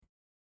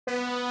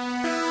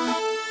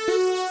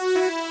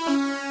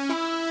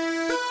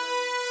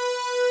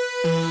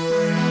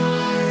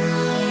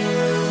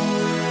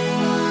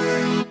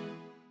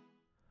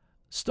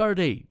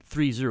Stardate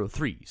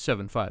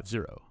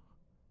 303750.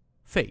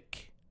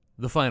 Fake,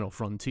 the final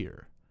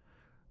frontier.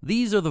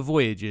 These are the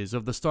voyages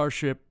of the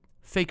starship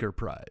Faker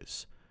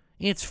Prize.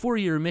 Its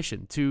 4-year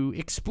mission to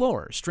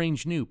explore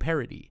strange new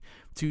parody,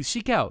 to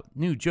seek out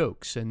new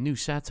jokes and new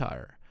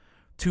satire,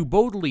 to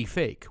boldly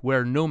fake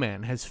where no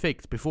man has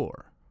faked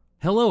before.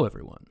 Hello,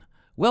 everyone.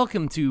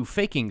 Welcome to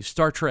Faking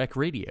Star Trek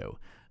Radio,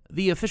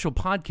 the official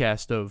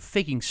podcast of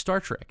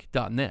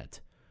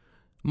FakingStarTrek.net.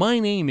 My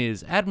name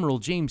is Admiral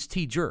James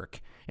T. Jerk,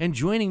 and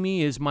joining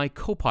me is my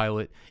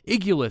co-pilot,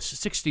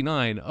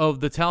 Igulus69 of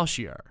the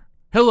Tal-Shiar.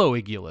 Hello,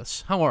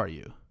 Igulus. How are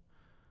you?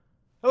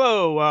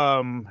 Hello,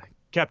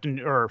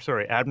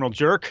 Admiral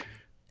Jerk.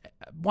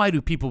 Why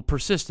do people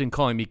persist in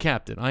calling me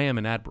Captain? I am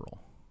an Admiral.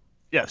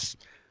 Yes,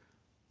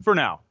 for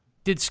now.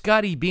 Did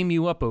Scotty beam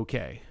you up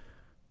okay?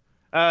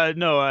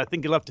 No, I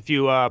think he left a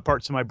few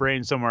parts of my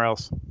brain somewhere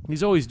else.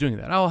 He's always doing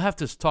that. I'll have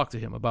to talk to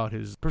him about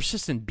his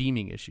persistent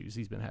beaming issues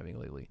he's been having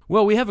lately.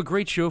 Well, we have a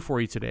great show for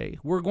you today.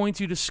 We're going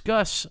to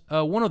discuss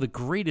one of the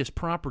greatest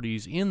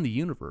properties in the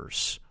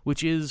universe,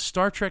 which is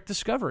Star Trek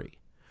Discovery.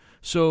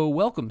 So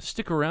welcome,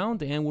 stick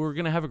around, and we're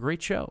going to have a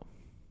great show.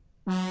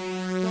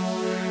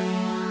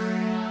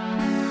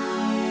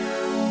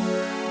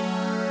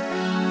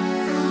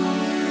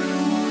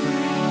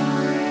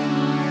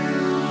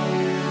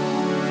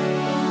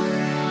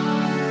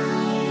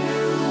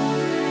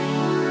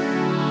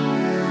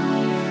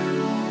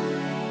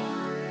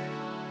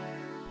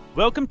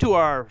 Welcome to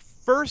our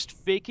first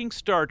Faking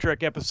Star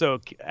Trek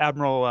episode,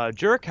 Admiral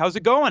Jerk. How's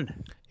it going?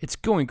 It's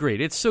going great.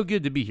 It's so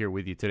good to be here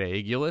with you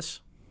today, Igulus.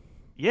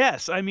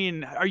 Yes, I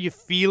mean, are you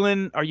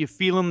feeling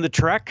the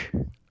trek?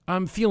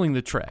 I'm feeling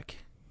the trek.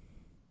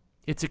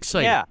 It's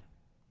exciting. Yeah.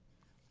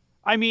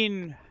 I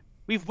mean,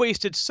 we've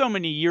wasted so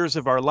many years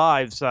of our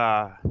lives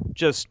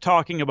just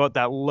talking about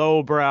that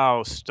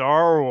lowbrow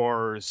Star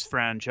Wars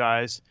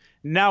franchise.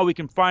 Now we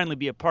can finally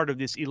be a part of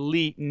this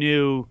elite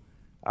new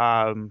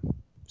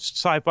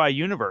sci-fi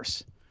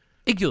universe.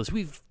 Igulus,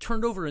 we've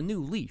turned over a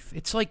new leaf.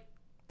 It's like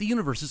the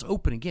universe is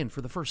open again for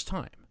the first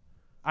time.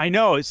 I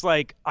know. It's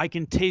like I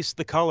can taste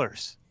the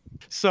colors.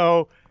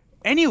 So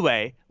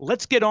anyway,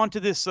 let's get on to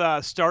this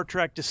Star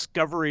Trek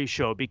Discovery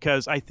show,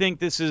 because I think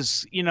this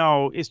is,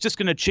 it's just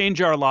going to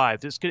change our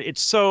lives.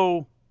 It's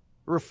so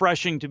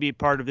refreshing to be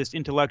part of this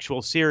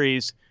intellectual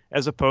series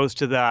as opposed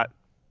to that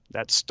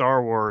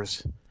Star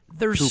Wars.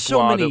 There's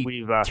so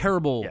many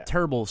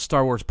terrible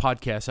Star Wars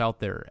podcasts out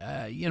there.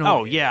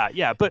 Oh,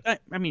 yeah.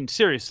 But, I mean,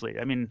 seriously,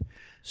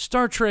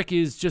 Star Trek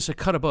is just a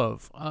cut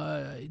above,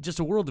 just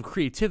a world of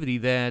creativity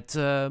that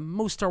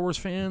most Star Wars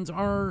fans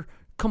are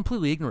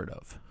completely ignorant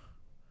of.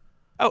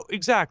 Oh,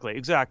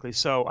 exactly.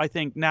 So I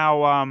think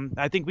now,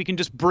 I think we can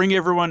just bring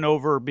everyone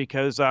over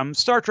because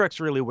Star Trek's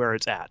really where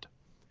it's at.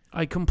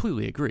 I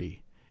completely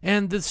agree.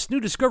 And this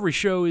new Discovery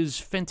show is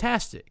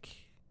fantastic.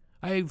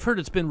 I've heard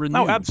it's been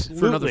renewed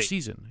for another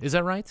season. Is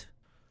that right?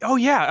 Oh,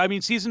 yeah. I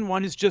mean, season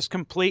 1 is just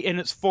complete, and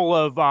it's full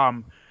of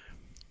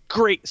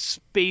great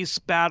space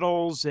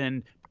battles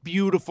and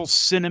beautiful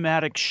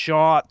cinematic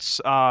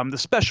shots. The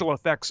special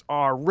effects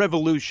are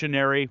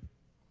revolutionary.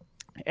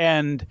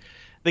 And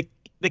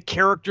the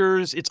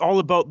characters, it's all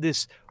about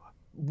this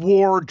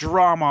war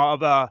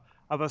drama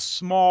of a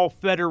small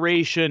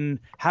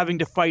federation having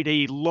to fight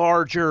a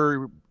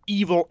larger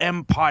evil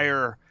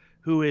empire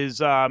who is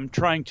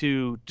trying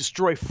to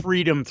destroy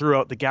freedom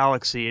throughout the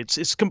galaxy.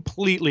 It's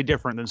completely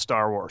different than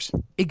Star Wars.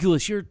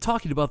 Igulus, you're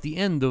talking about the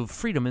end of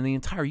freedom in the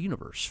entire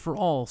universe for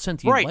all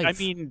sentient life. Right. I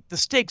mean, the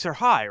stakes are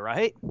high,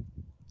 right?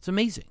 It's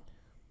amazing.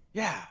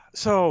 Yeah.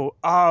 So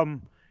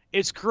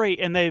it's great,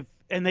 and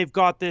they've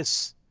got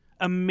this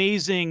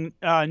amazing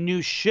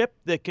new ship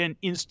that can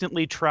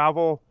instantly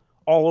travel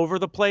all over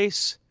the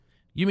place.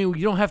 You mean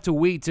you don't have to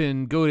wait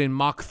and go in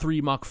Mach 3,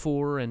 Mach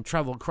 4 and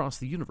travel across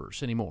the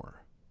universe anymore?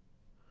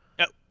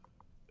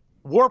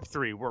 Warp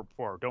 3, Warp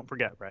 4, don't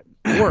forget, right?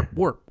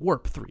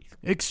 Warp 3.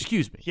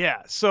 Excuse me.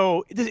 Yeah,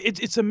 so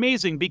it's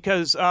amazing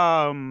because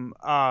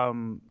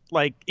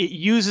it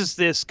uses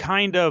this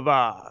kind of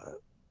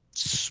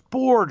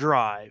spore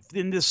drive.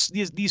 And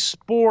these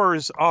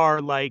spores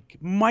are like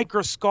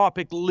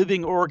microscopic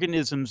living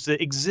organisms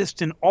that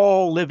exist in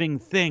all living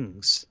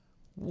things.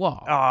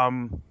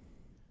 Wow.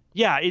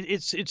 Yeah,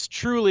 it's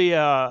truly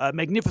a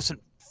magnificent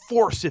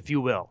force, if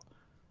you will.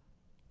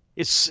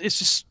 It's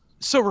just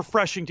so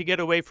refreshing to get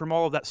away from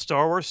all of that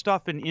Star Wars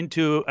stuff and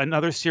into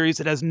another series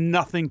that has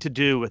nothing to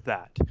do with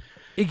that.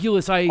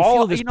 Igulus, I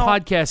feel this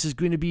podcast is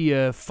going to be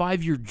a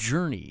 5-year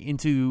journey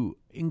into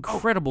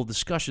incredible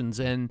discussions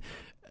and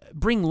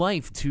bring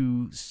life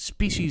to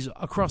species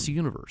across the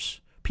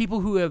universe. People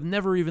who have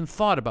never even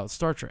thought about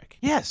Star Trek.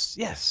 Yes.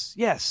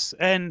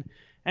 And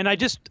I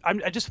just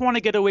want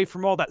to get away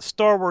from all that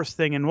Star Wars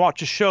thing and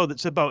watch a show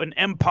that's about an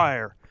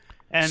empire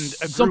and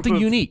a something group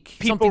of unique.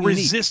 People something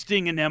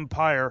resisting an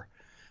empire.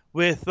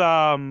 With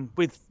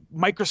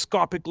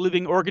microscopic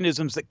living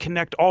organisms that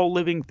connect all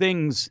living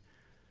things.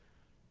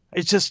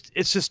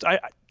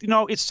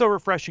 It's so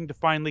refreshing to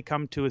finally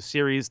come to a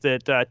series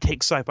that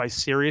takes sci-fi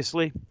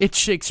seriously. It's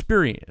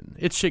Shakespearean.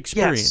 Yes.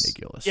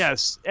 Igilus.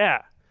 Yes,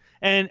 yeah.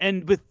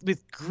 And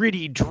with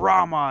gritty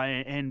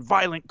drama and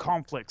violent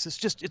conflicts.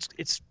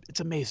 It's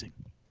amazing.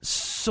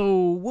 So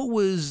what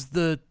was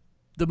the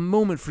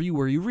moment for you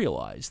where you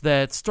realized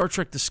that Star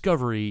Trek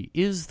Discovery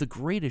is the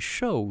greatest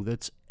show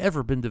that's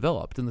ever been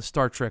developed in the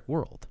Star Trek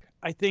world?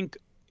 I think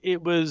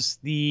it was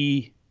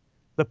the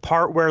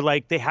part where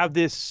like they have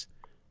this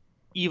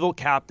evil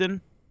captain,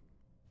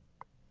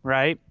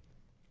 right?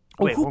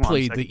 Who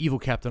played the evil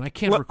captain? I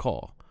can't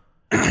recall.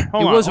 It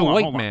was a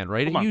white man,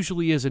 right? It Hold on.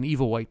 usually is an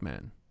evil white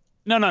man.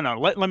 No.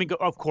 Let me go.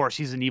 Of course,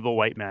 he's an evil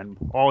white man.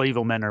 All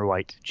evil men are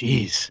white.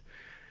 Jeez.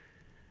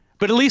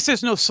 But at least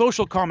there's no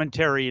social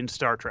commentary in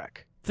Star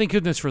Trek. Thank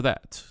goodness for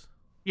that.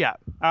 Yeah.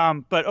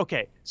 But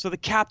okay. So the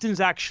captain's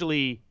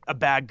actually a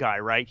bad guy,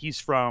 right? He's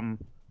from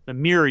the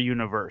mirror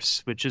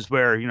universe, which is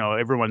where,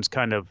 everyone's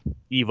kind of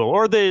evil,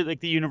 or the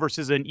universe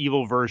is an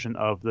evil version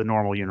of the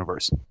normal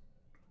universe.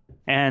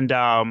 And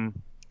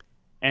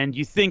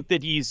you think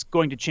that he's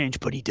going to change,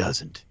 but he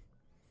doesn't.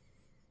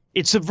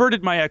 It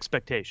subverted my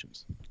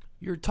expectations.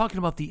 You're talking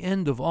about the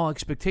end of all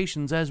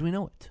expectations as we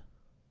know it.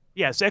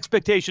 Yes,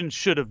 expectations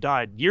should have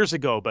died years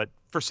ago, but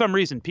for some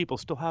reason people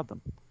still have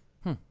them.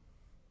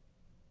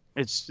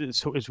 It's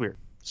weird.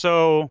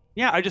 So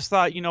yeah, I just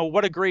thought,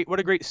 what a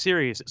great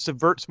series. It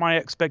subverts my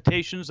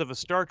expectations of a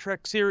Star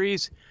Trek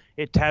series.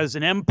 It has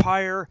an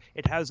empire.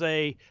 It has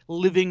a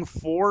living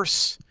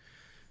force.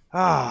 Wait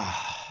a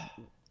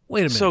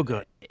minute. So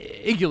good.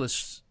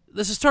 Igilus,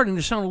 this is starting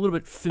to sound a little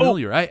bit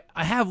familiar.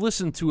 I have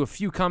listened to a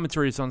few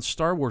commentaries on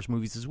Star Wars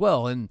movies as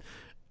well, and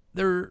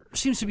there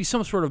seems to be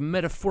some sort of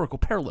metaphorical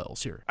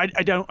parallels here. I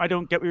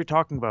don't get what you're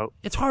talking about.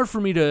 It's hard for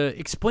me to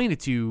explain it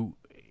to you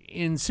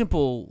in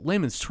simple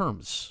layman's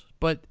terms,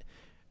 but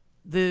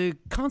the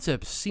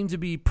concepts seem to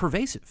be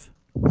pervasive.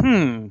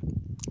 Well,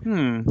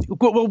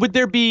 would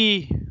there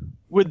be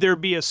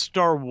a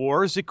Star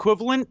Wars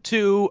equivalent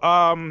to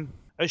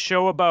a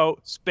show about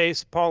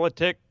space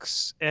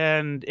politics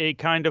and a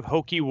kind of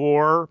hokey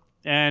war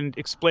and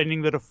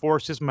explaining that a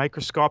force is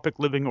microscopic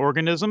living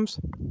organisms?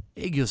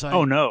 Igilus,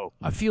 no.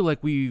 I feel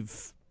like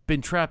we've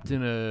been trapped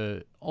in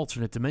a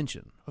alternate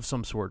dimension of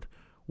some sort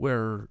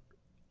where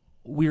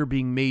we're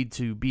being made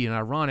to be an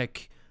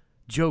ironic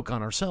joke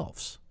on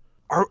ourselves.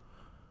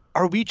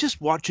 Are we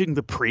just watching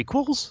the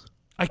prequels?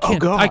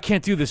 I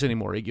can't do this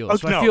anymore,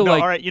 Igilus. I feel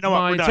like all right,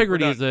 my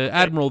integrity as the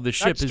admiral of the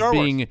ship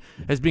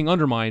is being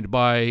undermined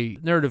by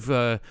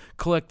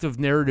collective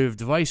narrative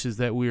devices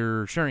that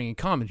we're sharing in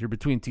common here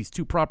between these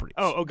two properties.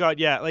 Oh God,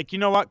 yeah. Like, you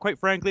know what? Quite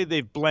frankly,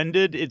 they've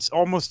blended. It's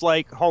almost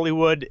like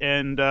Hollywood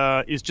and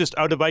is just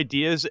out of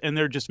ideas, and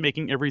they're just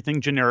making everything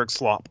generic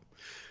slop.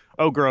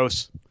 Oh,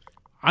 gross.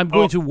 I'm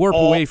going to warp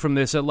away from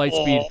this at light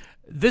speed.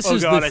 This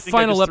is the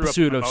final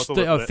episode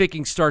of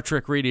Faking Star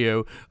Trek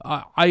Radio.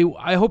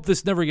 I hope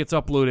this never gets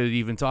uploaded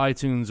even to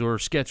iTunes or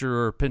Sketcher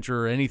or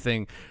Pincher or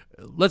anything.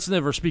 Let's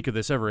never speak of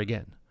this ever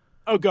again.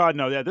 Oh, God,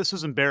 no. Yeah, this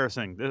was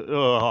embarrassing.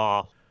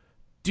 Do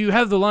you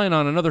have the line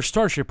on another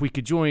starship we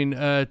could join,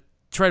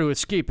 try to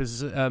escape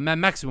as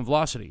maximum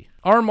velocity?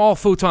 Arm all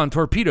photon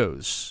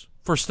torpedoes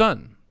for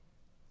stun.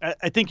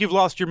 I think you've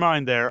lost your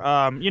mind there.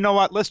 You know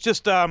what? Let's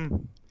just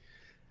go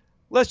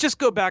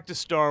back to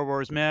Star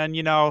Wars, man.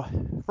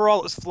 For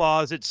all its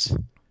flaws, it's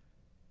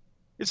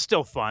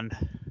still fun.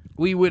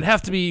 We would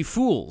have to be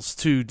fools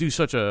to do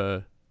such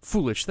a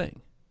foolish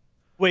thing.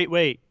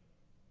 Wait.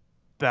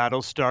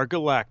 Battlestar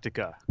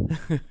Galactica.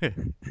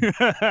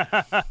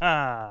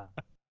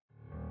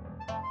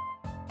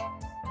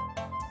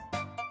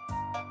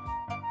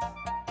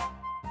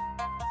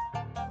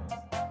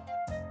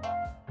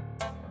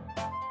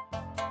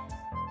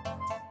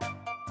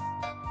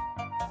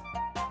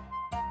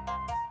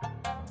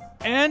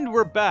 And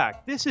we're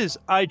back. This is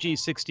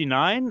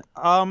IG69.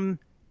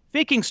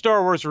 Faking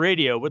Star Wars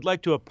Radio would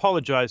like to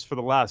apologize for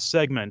the last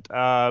segment.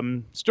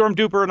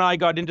 Stormduper and I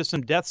got into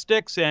some death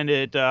sticks, and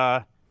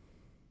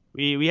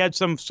we had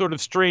some sort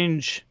of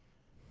strange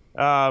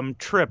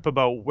trip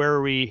about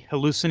where we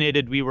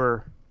hallucinated we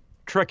were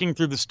trekking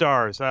through the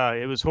stars.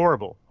 It was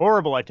horrible.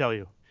 Horrible, I tell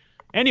you.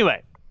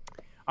 Anyway,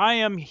 I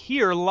am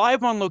here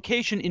live on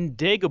location in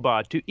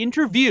Dagobah to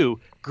interview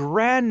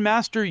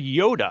Grandmaster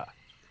Yoda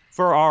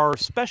for our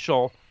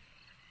special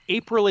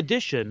April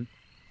edition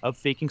of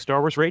Faking Star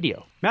Wars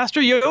Radio.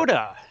 Master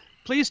Yoda,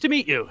 pleased to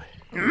meet you.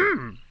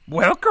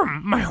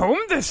 Welcome. My home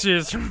this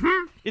is.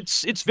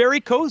 It's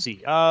very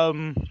cozy.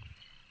 I'm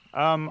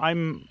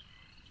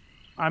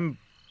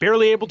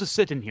barely able to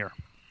sit in here.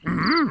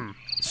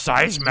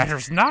 Size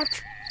matters not.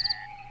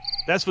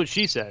 That's what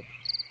she said.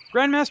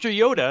 Grandmaster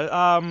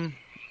Yoda,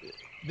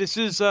 this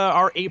is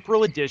our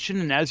April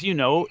edition, and as you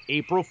know,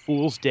 April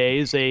Fool's Day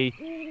is a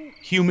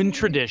human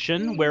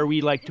tradition where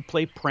we like to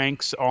play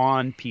pranks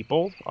on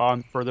people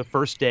for the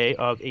first day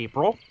of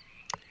April.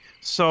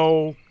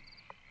 So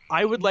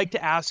I would like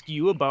to ask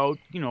you about,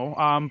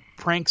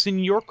 pranks in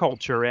your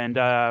culture and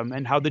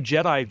how the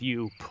Jedi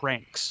view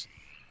pranks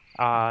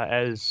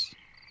as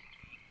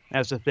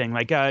as a thing?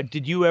 Like,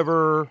 did you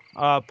ever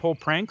pull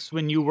pranks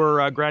when you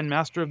were Grand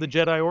Master of the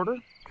Jedi Order?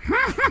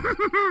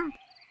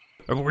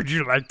 Would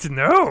you like to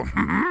know?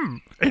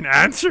 An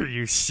answer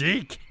you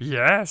seek,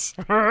 yes.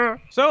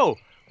 So,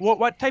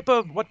 what type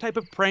of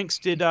pranks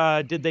did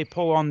they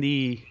pull on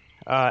the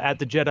at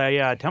the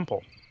Jedi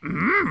Temple?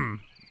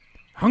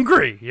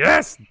 Hungry,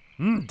 yes.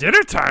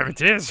 Dinner time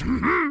it is.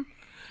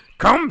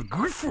 Come,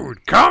 good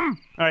food, come.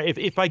 All right,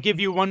 if I give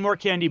you one more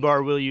candy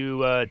bar, will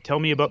you tell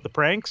me about the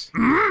pranks?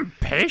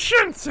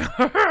 Patience.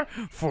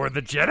 For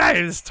the Jedi,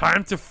 it is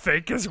time to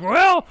fake as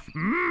well.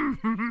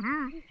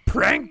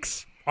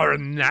 Pranks are a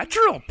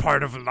natural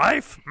part of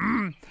life.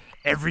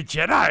 Every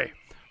Jedi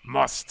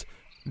must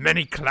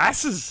many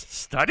classes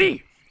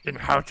study in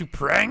how to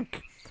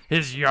prank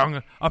his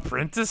young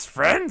apprentice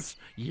friends.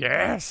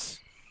 Yes.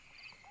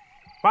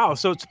 Wow,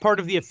 so it's part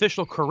of the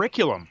official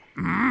curriculum.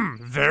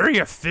 Very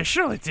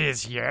official it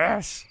is,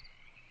 yes.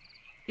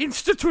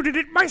 Instituted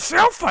it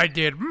myself, I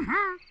did.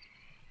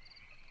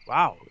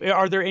 Wow.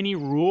 Are there any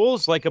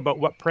rules, like, about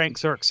what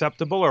pranks are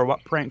acceptable or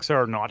what pranks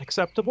are not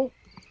acceptable?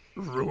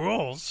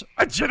 Rules?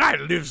 A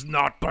Jedi lives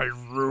not by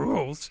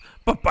rules,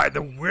 but by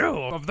the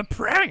will of the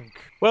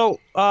prank. Well,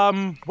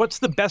 what's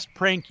the best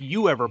prank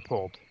you ever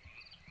pulled?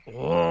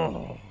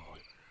 Oh,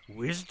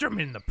 wisdom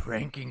in the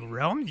pranking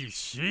realm you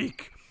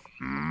seek.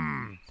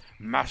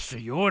 Master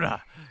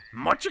Yoda,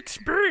 much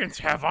experience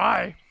have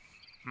I.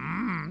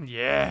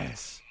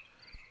 Yes.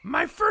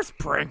 My first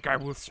prank I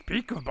will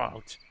speak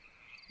about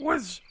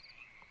was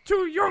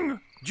to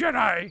young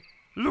Jedi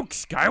Luke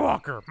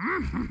Skywalker.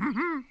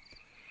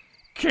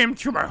 Came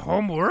to my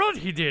home world,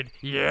 he did,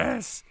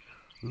 yes.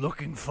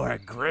 Looking for a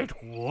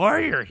great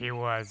warrior, he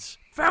was.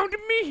 Found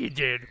me, he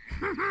did.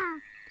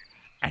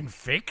 And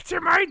faked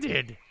him, I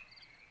did.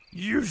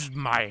 Used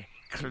my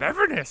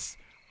cleverness.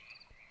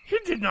 He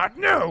did not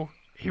know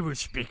he was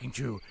speaking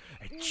to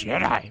a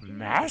Jedi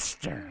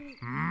Master.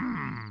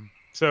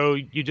 So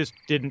you just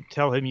didn't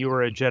tell him you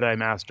were a Jedi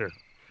Master?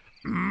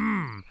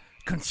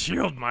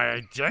 Concealed my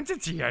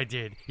identity, I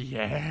did,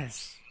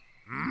 yes.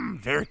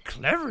 Very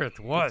clever it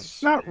was.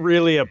 It's not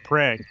really a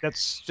prank.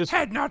 That's just...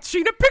 Had not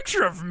seen a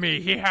picture of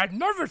me. He had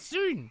never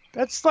seen.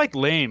 That's, like,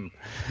 lame.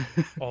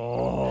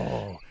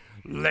 Oh,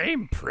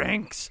 lame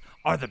pranks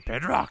are the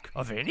bedrock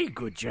of any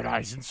good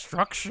Jedi's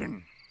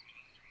instruction.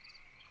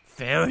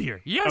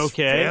 Failure. Yes,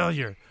 okay.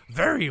 Failure.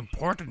 Very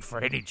important for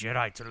any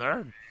Jedi to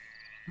learn.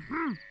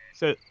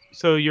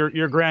 So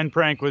your grand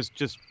prank was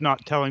just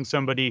not telling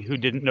somebody who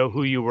didn't know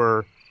who you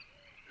were.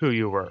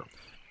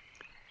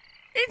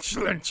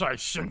 Insolence I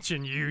sense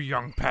in you,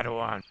 young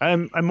Padawan.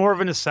 I'm more of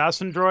an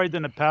assassin droid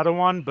than a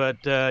Padawan, but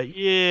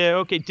yeah,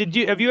 okay.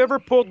 Have you ever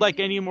pulled like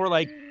any more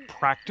like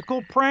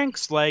practical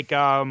pranks, like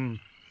I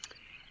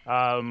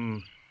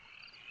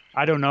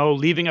don't know,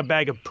 leaving a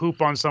bag of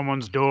poop on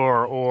someone's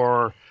door,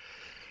 or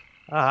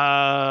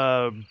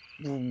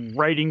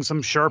writing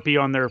some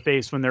Sharpie on their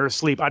face when they're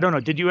asleep? I don't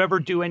know. Did you ever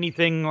do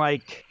anything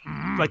like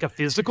a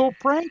physical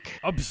prank?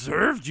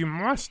 Observed you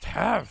must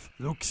have,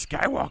 Luke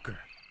Skywalker.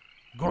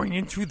 Going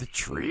into the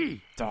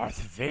tree. Darth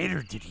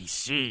Vader did he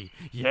see.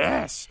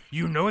 Yes,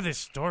 you know this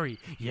story.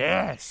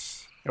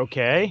 Yes.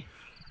 Okay.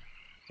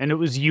 And it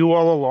was you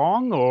all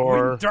along,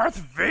 or? When Darth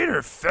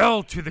Vader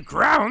fell to the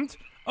ground,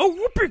 a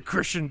whoopee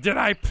cushion did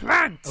I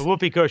plant. A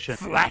whoopee cushion.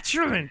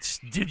 Flatulence,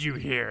 did you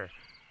hear?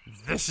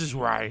 This is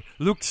why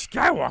Luke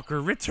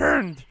Skywalker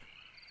returned,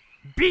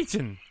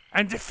 beaten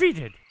and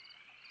defeated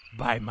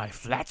by my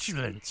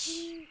flatulence.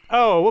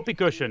 Oh, a whoopee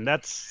cushion.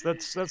 That's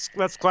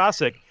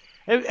classic.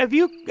 Have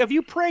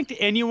you pranked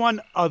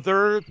anyone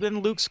other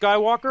than Luke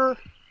Skywalker?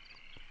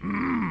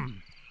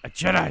 A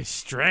Jedi's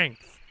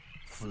strength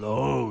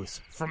flows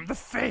from the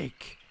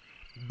fake.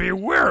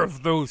 Beware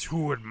of those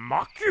who would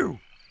mock you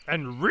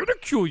and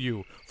ridicule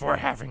you for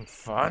having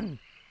fun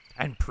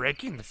and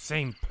pranking the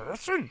same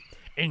person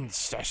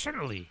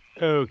incessantly.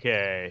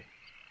 Okay.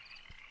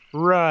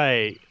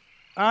 Right.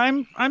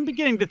 I'm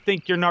beginning to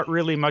think you're not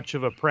really much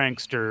of a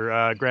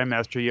prankster,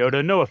 Grandmaster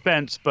Yoda. No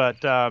offense, but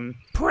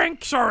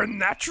pranks are a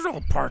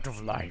natural part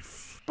of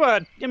life.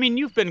 But I mean,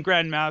 you've been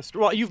Grandmaster.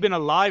 Well, you've been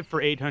alive for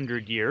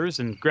 800 years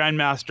and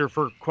Grandmaster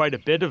for quite a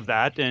bit of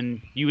that,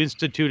 and you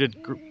instituted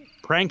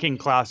pranking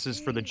classes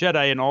for the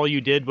Jedi, and all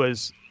you did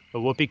was a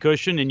whoopee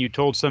cushion, and you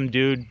told some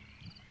dude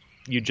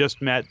you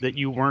just met that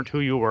you weren't who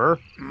you were.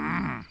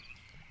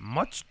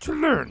 Much to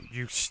learn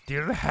you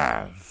still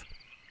have,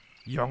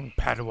 young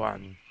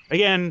Padawan.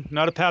 Again,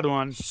 not a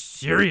Padawan.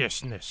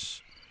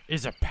 Seriousness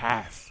is a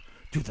path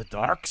to the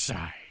dark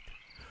side.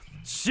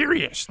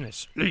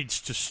 Seriousness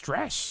leads to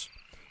stress.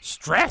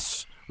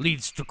 Stress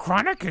leads to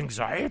chronic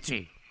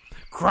anxiety.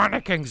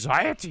 Chronic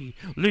anxiety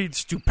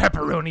leads to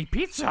pepperoni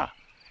pizza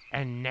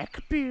and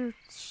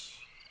neckbeards.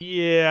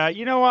 Yeah,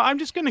 you know what? I'm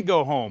just going to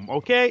go home,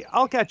 okay?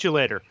 I'll catch you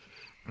later.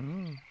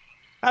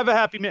 Have a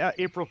happy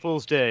April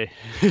Fool's Day.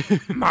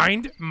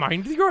 Mind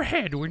your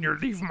head when you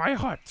leave my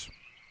hut.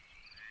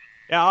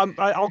 Yeah,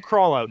 I'll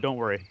crawl out, don't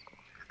worry.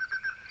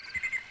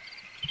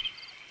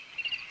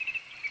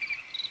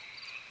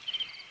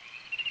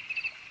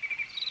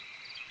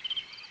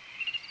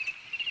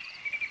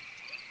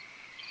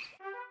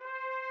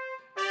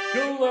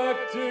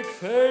 Galactic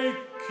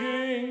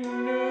Faking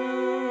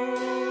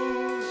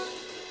News.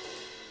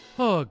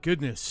 Oh,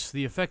 goodness.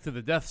 The effect of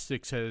the death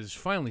sticks has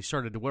finally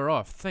started to wear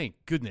off. Thank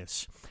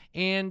goodness.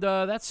 And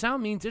that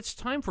sound means it's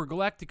time for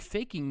Galactic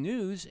Faking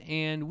News,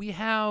 and we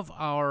have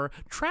our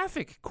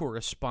traffic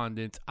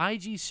correspondent,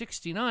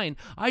 IG69.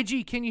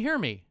 IG, can you hear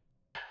me?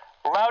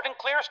 Loud and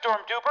clear,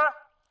 Stormtrooper.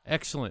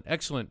 Excellent,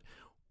 excellent.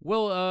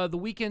 Well, the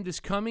weekend is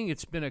coming.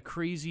 It's been a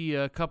crazy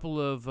couple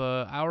of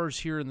hours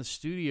here in the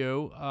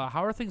studio.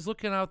 How are things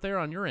looking out there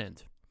on your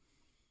end?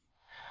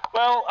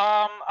 Well,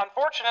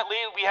 unfortunately,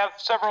 we have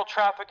several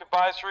traffic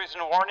advisories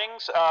and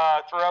warnings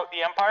throughout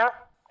the Empire.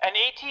 An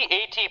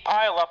AT-AT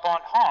pileup on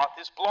Hoth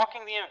is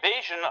blocking the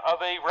invasion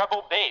of a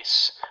rebel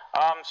base.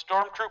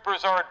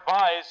 Stormtroopers are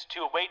advised to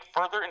await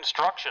further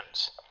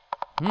instructions.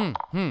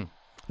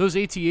 Those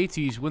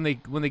AT-ATs, when they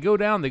go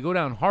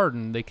down hard,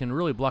 and they can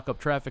really block up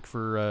traffic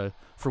for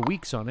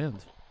weeks on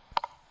end.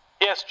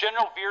 Yes,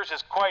 General Veers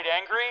is quite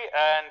angry,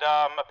 and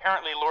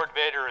apparently Lord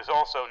Vader is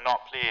also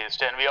not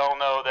pleased, and we all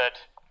know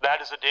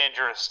that is a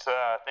dangerous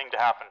thing to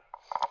happen.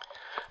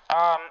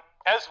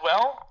 As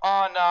well,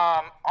 on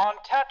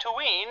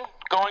Tatooine,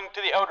 going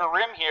to the Outer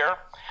Rim here,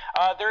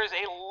 there is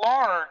a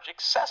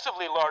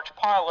excessively large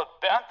pile of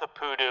bantha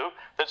poodoo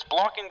that's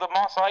blocking the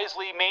Mos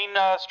Eisley main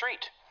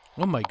street.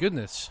 Oh my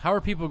goodness. How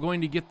are people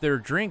going to get their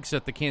drinks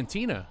at the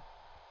cantina?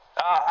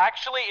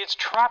 Actually, it's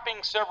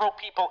trapping several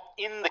people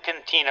in the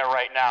cantina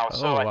right now,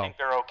 so I think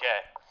they're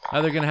okay.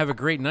 They're going to have a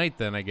great night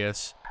then, I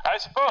guess. I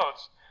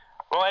suppose.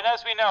 Well, and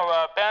as we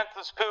know,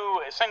 banthas poo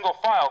single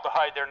file to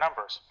hide their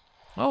numbers.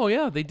 Oh,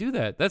 yeah, they do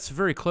that. That's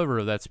very clever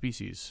of that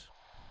species.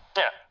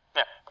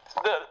 Yeah.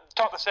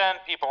 Taught the sand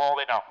people all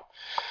they know.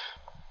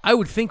 I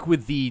would think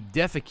with the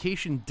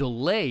defecation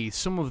delay,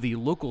 some of the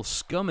local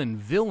scum and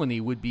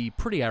villainy would be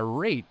pretty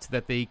irate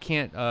that they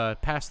can't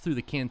pass through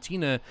the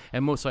cantina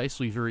at Mos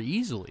Eisley very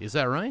easily. Is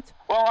that right?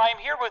 Well, I'm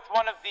here with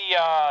one of the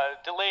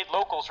delayed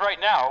locals right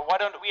now. Why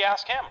don't we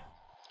ask him?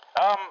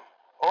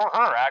 Or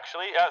her,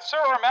 actually. Sir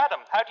or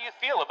madam, how do you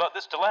feel about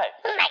this delay?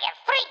 Mega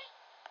freak!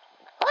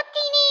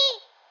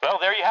 Houdini! Well,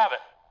 there you have it.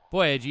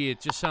 Boy, Edgy, it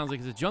just sounds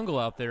like it's a jungle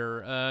out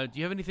there. Do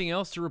you have anything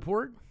else to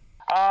report?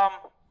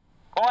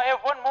 Well, I have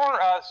one more,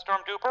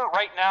 Stormtrooper.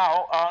 Right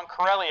now, on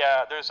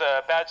Corellia, there's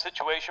a bad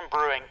situation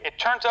brewing. It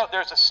turns out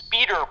there's a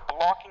speeder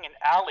blocking an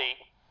alley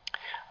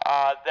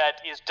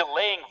that is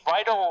delaying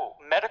vital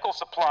medical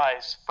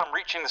supplies from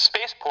reaching the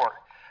spaceport.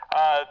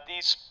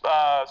 These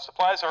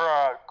supplies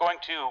are going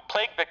to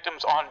plague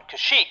victims on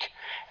Kashyyyk,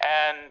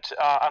 and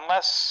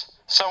unless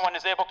someone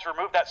is able to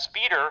remove that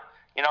speeder,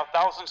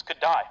 thousands could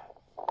die.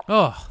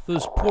 Oh,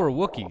 those poor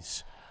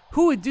Wookiees.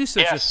 Who would do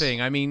such a Yes.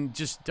 thing? I mean,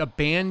 just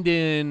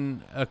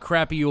abandon a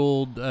crappy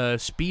old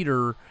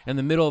speeder in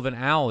the middle of an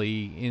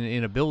alley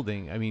in a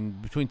building. I mean,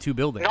 between two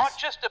buildings. Not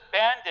just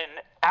abandon,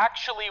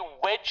 actually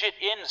wedge it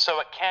in so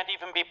it can't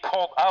even be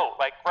pulled out.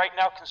 Like right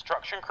now,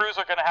 construction crews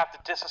are going to have to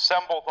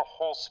disassemble the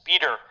whole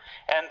speeder,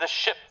 and the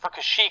ship for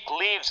Kashyyyk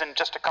leaves in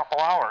just a couple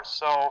hours.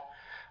 So,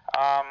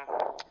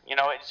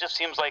 it just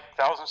seems like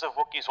thousands of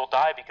Wookiees will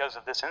die because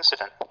of this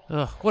incident.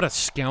 Ugh, what a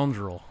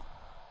scoundrel.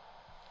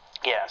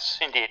 Yes,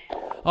 indeed.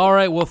 All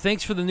right, well,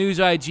 thanks for the news,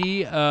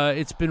 IG.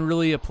 It's been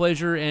really a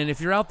pleasure. And if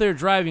you're out there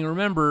driving,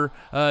 remember,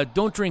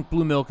 don't drink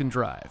blue milk and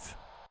drive.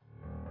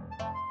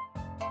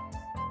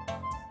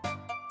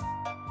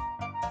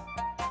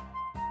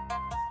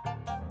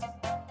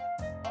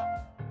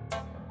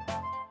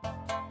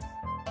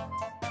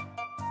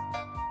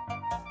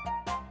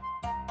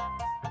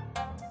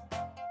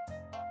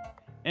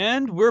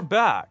 And we're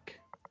back.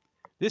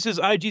 This is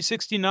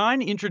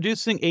IG69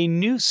 introducing a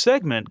new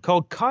segment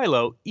called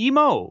Kylo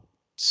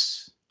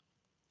Emotes.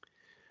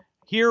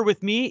 Here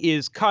with me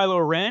is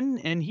Kylo Ren,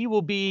 and he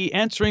will be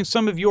answering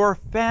some of your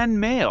fan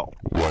mail.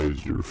 Why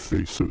is your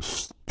face so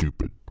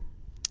stupid?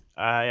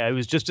 I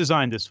was just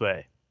designed this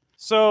way.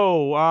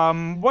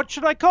 So, what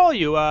should I call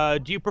you?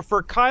 Do you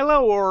prefer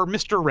Kylo or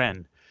Mr.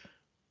 Ren?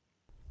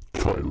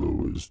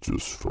 Kylo is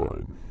just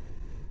fine.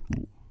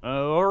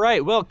 All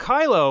right. Well,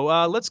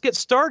 Kylo, let's get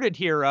started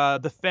here.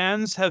 The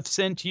fans have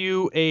sent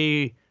you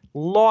a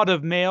lot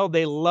of mail.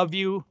 They love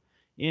you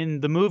in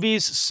the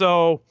movies.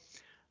 So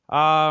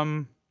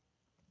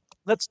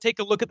let's take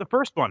a look at the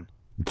first one.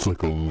 It's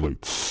like a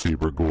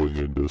lightsaber going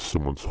into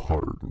someone's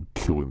heart and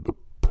killing the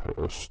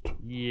past.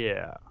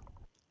 Yeah.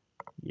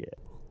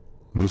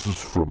 This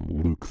is from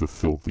Luke the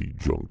Filthy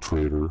Junk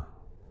Trader.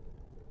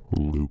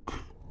 Luke,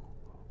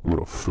 what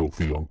a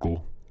filthy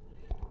uncle.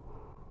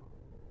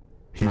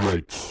 He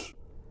writes,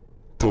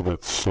 tell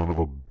that son of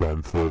a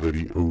bantha that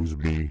he owes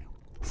me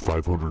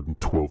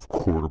 512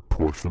 quarter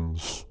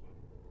portions.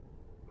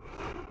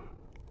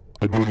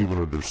 I don't even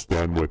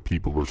understand why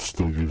people are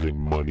still using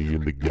money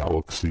in the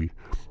galaxy.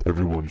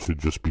 Everyone should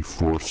just be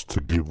forced to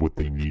give what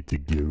they need to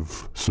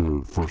give so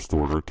the First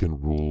Order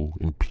can rule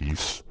in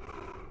peace.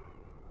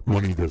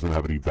 Money doesn't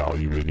have any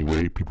value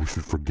anyway. People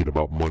should forget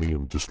about money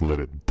and just let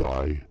it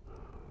die.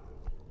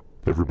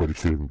 Everybody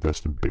should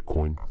invest in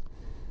Bitcoin.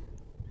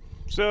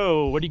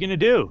 So, what are you going to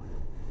do?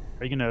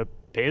 Are you going to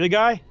pay the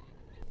guy?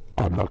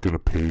 I'm not going to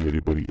pay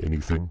anybody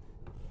anything.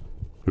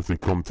 If they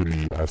come to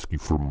me asking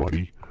for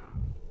money,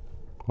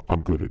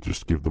 I'm going to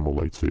just give them a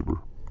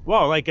lightsaber.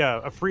 Whoa, like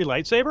a free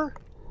lightsaber?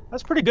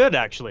 That's pretty good,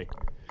 actually.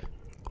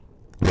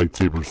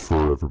 Lightsabers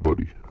for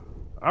everybody.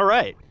 All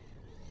right.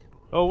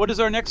 Oh, what does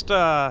our next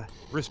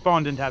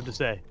respondent have to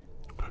say?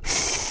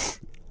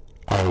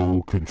 I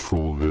will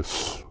control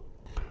this.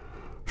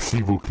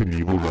 Sheeval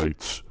Knievel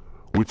writes,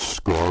 which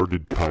scar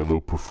did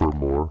Kylo prefer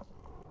more?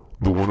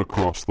 The one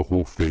across the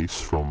whole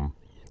face from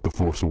The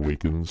Force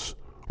Awakens,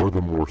 or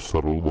the more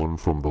subtle one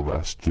from The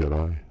Last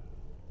Jedi?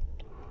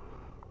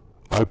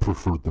 I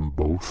preferred them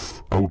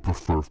both. I would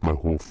prefer if my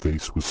whole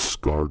face was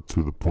scarred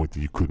to the point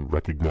that you couldn't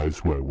recognize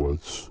who I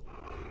was.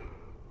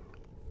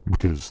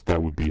 Because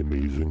that would be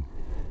amazing.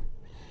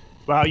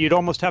 Wow, you'd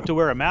almost have to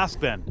wear a mask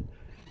then.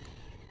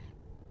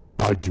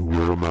 I do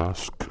wear a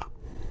mask.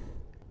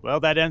 Well,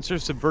 that answer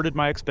subverted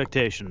my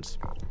expectations.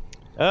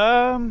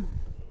 I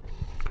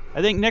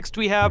think next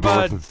we have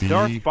Darth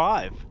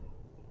 5.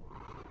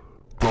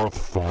 Darth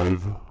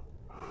 5?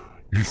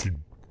 You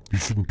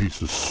shouldn't be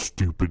so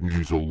stupid and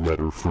use a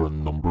letter for a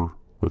number.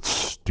 That's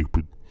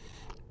stupid.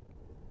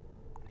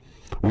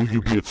 Will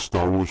you be at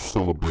Star Wars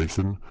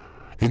Celebration?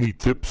 Any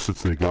tips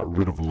since they got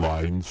rid of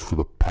lines for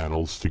the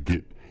panels to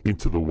get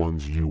into the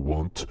ones you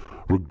want,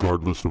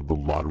 regardless of the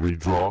lottery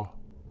draw?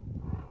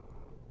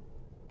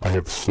 I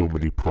have so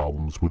many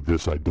problems with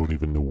this, I don't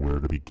even know where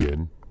to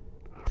begin.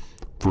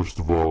 First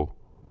of all,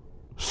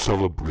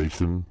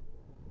 Celebration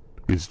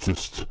is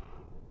just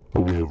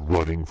a way of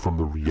running from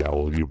the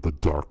reality of the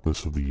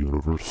darkness of the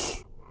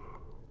universe.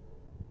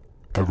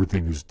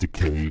 Everything is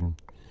decaying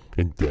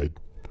and dead,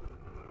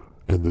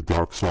 and the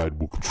dark side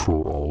will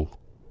control all.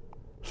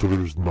 So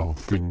there's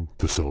nothing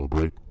to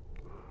celebrate.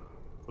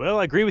 Well,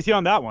 I agree with you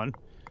on that one.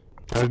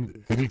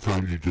 And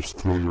anytime you just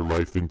throw your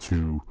life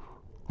into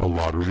a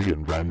lottery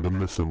and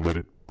randomness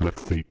and let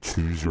fate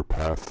choose your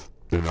path,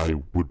 then I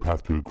would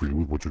have to agree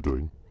with what you're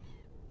doing.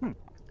 All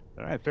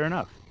right, fair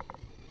enough.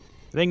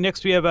 I think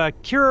next we have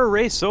Kira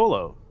Ray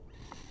Solo.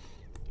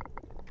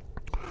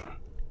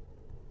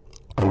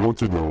 I want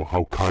to know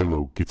how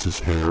Kylo gets his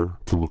hair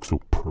to look so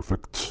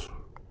perfect.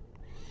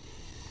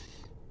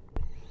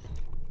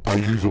 I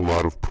use a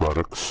lot of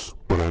products,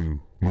 but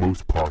I'm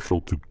most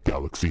partial to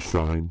Galaxy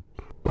Shine.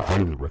 I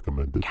highly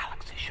recommend it.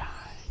 Galaxy Shine.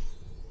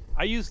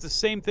 I use the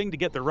same thing to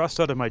get the rust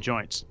out of my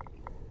joints.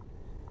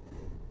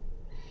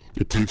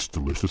 It tastes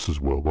delicious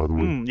as well, by the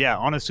way. Yeah,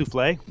 on a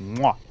souffle.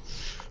 Mwah.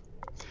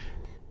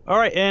 All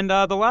right, and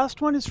the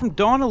last one is from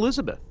Dawn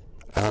Elizabeth.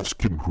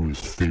 Ask him who his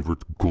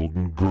favorite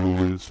Golden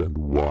Girl is and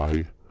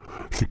why.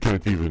 She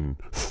can't even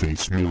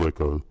face me like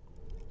a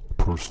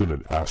person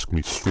and ask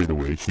me straight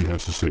away. She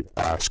has to say,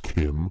 ask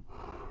him.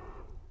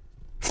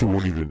 She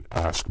won't even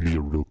ask me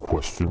a real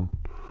question.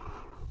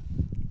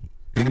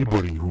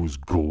 Anybody who is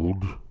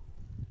gold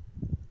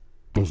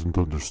doesn't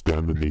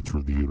understand the nature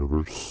of the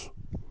universe.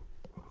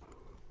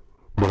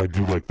 But I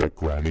do like that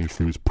granny.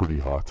 She was pretty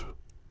hot.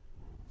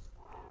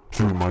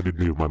 She reminded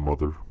me of my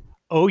mother.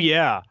 Oh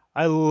yeah,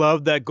 I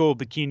love that gold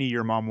bikini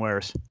your mom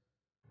wears.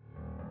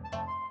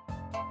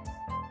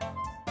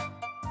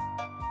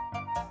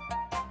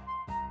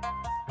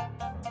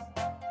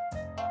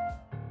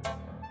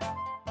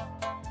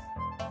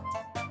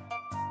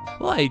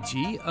 Well, IG,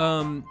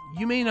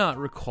 you may not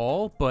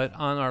recall, but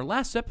on our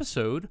last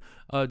episode,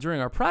 during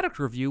our product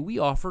review, we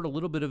offered a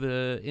little bit of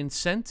an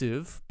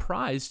incentive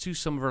prize to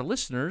some of our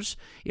listeners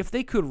if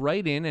they could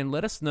write in and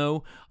let us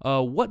know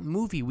what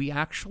movie we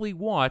actually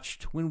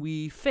watched when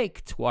we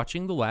faked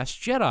watching The Last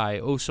Jedi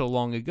oh so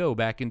long ago,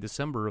 back in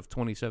December of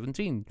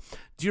 2017.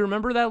 Do you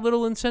remember that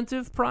little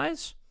incentive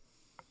prize?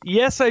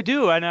 Yes, I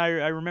do, and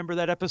I remember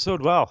that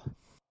episode well.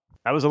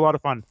 That was a lot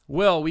of fun.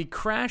 Well, we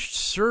crashed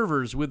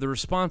servers with the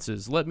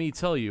responses, let me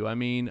tell you. I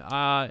mean,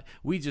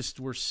 we just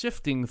were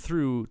sifting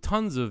through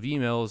tons of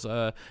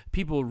emails.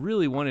 People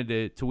really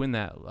wanted to win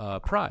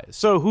that prize.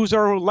 So who's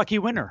our lucky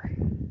winner?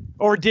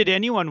 Or did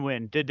anyone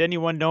win? Did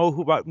anyone know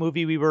what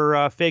movie we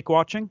were fake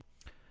watching?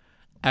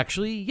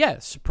 Actually,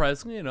 yes.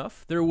 Surprisingly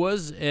enough, there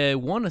was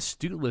one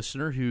astute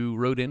listener who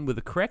wrote in with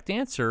the correct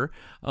answer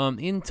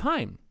in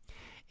time.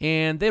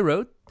 And they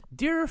wrote,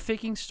 Dear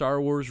Faking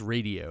Star Wars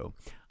Radio,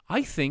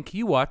 I think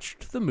you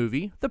watched the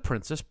movie The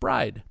Princess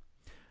Bride.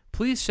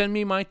 Please send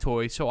me my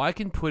toy so I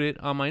can put it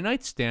on my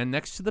nightstand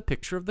next to the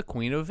picture of the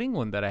Queen of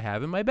England that I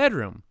have in my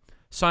bedroom.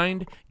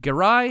 Signed,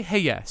 Garai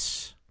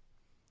Hayes.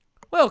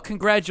 Well,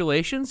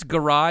 congratulations,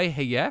 Garai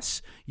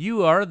Hayes.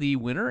 You are the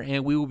winner,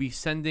 and we will be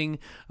sending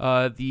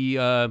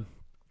the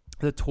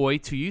toy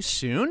to you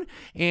soon.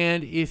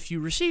 And if you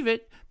receive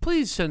it,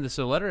 please send us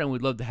a letter, and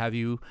we'd love to have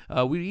you.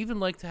 We'd even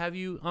like to have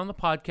you on the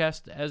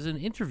podcast as an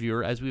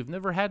interviewer, as we've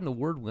never had an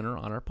award winner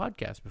on our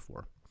podcast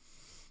before.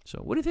 So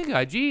what do you think,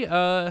 IG?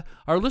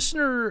 Our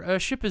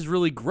listenership is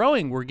really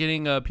growing. We're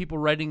getting people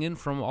writing in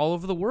from all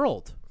over the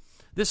world.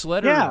 This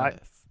letter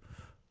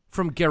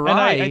From Garai.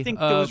 And I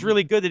think it was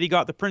really good that he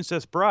got The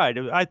Princess Bride.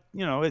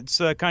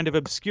 It's kind of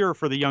obscure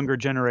for the younger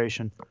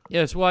generation.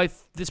 Yes, well,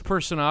 this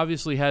person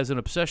obviously has an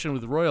obsession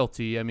with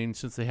royalty. I mean,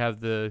 since they have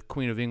the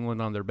Queen of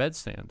England on their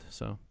bedstand,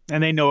 so.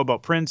 And they know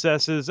about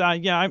princesses.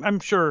 I'm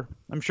sure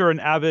an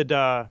avid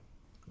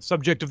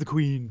subject of the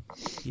Queen.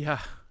 Yeah.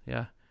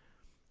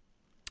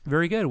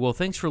 Very good. Well,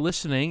 thanks for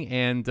listening,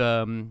 and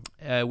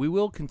we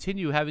will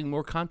continue having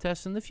more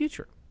contests in the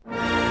future.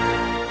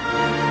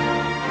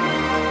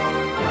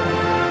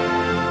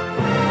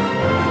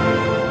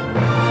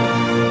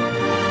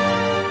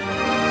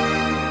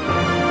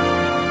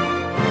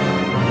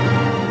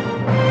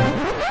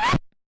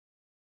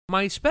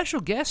 My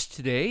special guest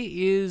today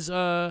is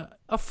a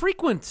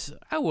frequent,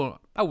 I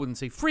wouldn't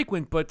say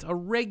frequent, but a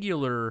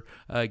regular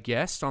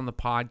guest on the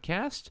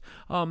podcast.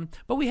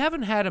 But we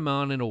haven't had him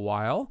on in a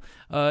while.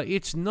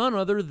 It's none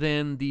other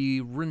than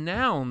the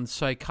renowned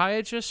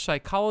psychiatrist,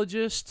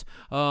 psychologist,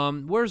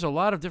 wears a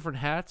lot of different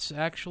hats,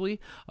 actually,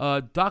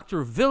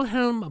 Dr.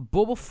 Wilhelm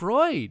Bobo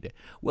Freud.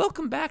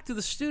 Welcome back to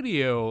the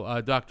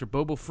studio, Dr.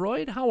 Bobo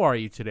Freud. How are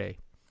you today?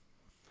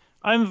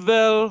 I'm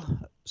well,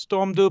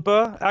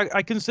 Stormduper.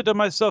 I consider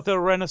myself a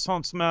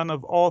renaissance man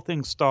of all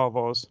things Star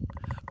Wars.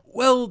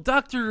 Well,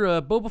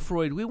 Dr. Boba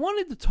Freud, we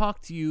wanted to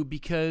talk to you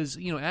because,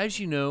 as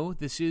you know,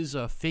 this is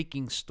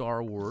Faking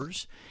Star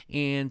Wars,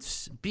 and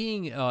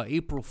being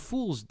April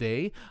Fool's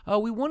Day,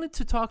 we wanted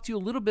to talk to you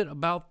a little bit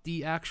about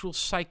the actual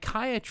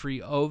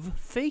psychiatry of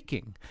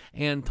faking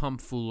and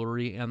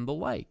tomfoolery and the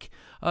like.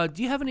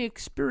 Do you have any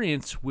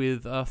experience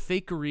with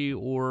fakery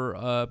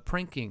or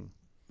pranking?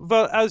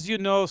 Well, as you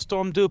know,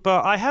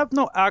 Stormduper, I have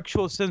no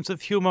actual sense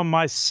of humor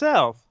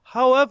myself.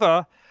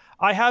 However,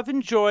 I have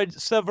enjoyed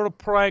several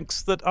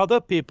pranks that other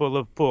people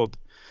have pulled.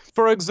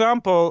 For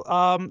example,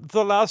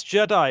 The Last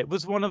Jedi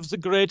was one of the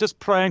greatest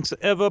pranks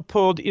ever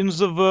pulled in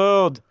the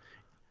world.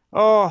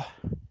 Oh,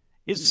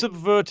 it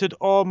subverted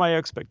all my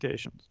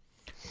expectations.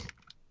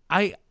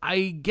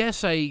 I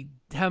guess I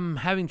am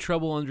having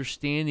trouble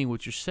understanding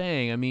what you're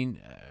saying. I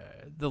mean,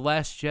 The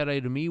Last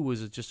Jedi to me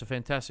was just a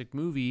fantastic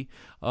movie.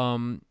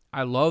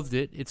 I loved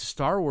it. It's a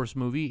Star Wars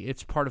movie.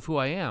 It's part of who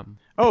I am.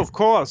 Oh, of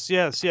course.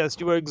 Yes.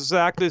 You were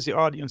exactly the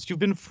audience. You've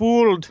been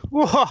fooled.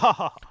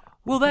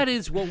 Well, that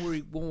is what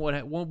we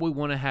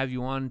want to have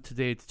you on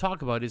today to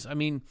talk about is,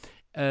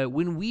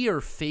 when we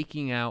are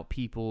faking out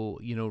people,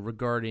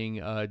 regarding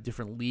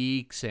different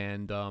leaks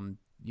and,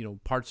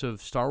 parts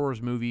of Star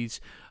Wars movies,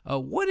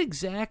 what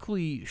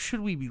exactly should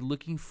we be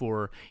looking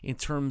for in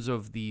terms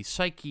of the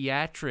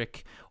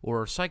psychiatric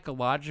or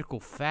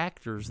psychological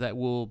factors that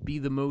will be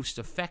the most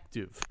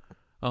effective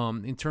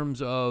in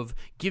terms of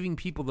giving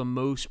people the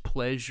most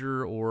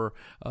pleasure or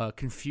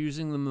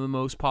confusing them the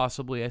most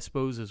possibly, I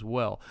suppose, as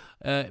well?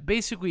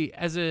 Basically,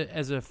 as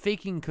a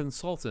faking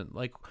consultant,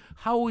 like,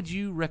 how would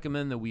you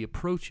recommend that we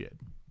approach it?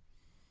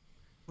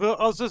 Well,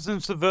 other than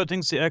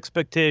subverting the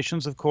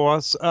expectations, of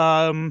course,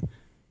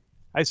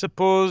 I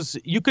suppose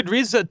you could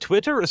read the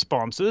Twitter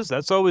responses.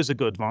 That's always a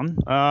good one.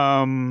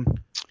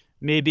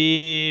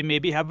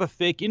 Maybe have a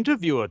fake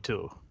interview or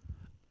two.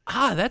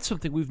 That's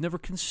something we've never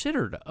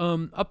considered.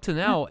 Up to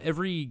now,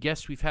 every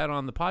guest we've had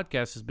on the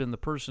podcast has been the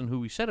person who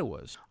we said it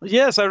was.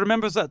 Yes, I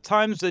remember that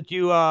times that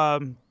you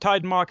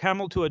tied Mark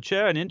Hamill to a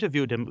chair and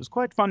interviewed him. It was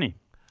quite funny.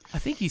 I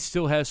think he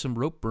still has some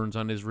rope burns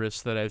on his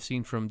wrists that I've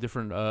seen from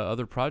different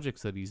other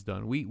projects that he's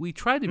done. We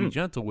tried to be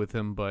gentle with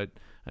him, but,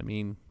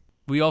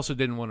 we also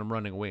didn't want him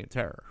running away in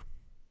terror.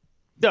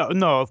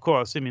 No, of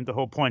course. The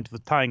whole point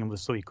of tying him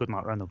was so he could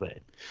not run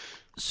away.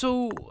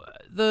 So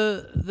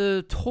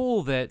the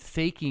toll that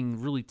faking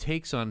really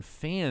takes on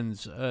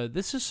fans,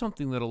 this is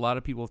something that a lot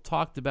of people have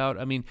talked about.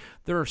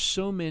 There are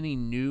so many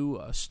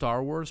new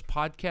Star Wars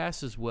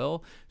podcasts as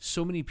well.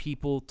 So many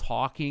people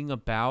talking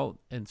about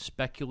and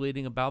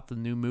speculating about the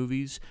new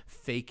movies,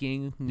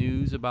 faking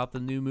news about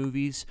the new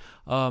movies.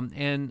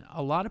 And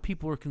a lot of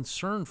people are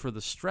concerned for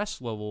the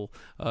stress level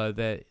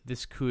that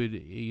this could,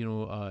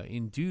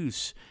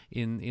 induce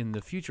in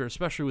the future,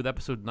 especially with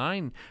Episode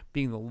 9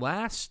 being the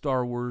last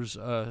Star Wars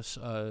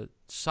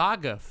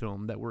saga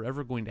film that we're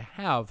ever going to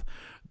have.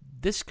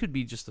 This could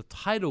be just a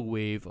tidal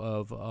wave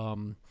of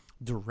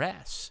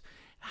duress.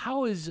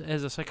 How, as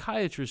a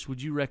psychiatrist,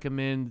 would you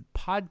recommend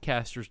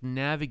podcasters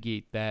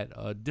navigate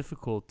that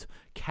difficult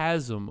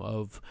chasm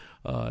of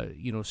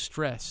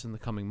stress in the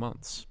coming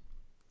months?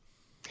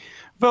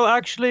 Well,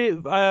 actually,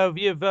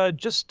 we have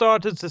just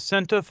started the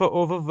Center for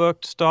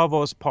Overworked Star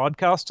Wars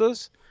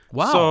Podcasters.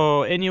 Wow.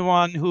 So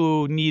anyone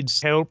who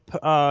needs help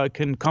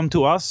can come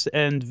to us,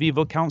 and we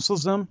will counsel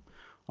them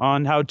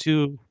on how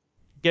to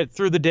get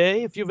through the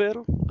day, if you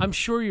will. I'm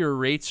sure your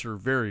rates are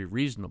very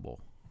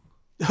reasonable.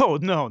 Oh,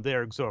 no,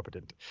 they're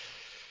exorbitant.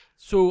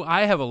 So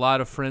I have a lot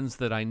of friends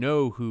that I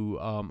know who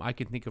I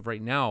can think of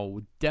right now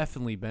would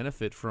definitely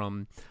benefit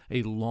from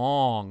a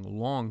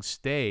long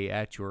stay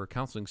at your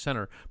counseling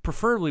center,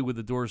 preferably with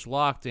the doors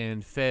locked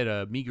and fed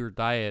a meager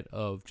diet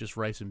of just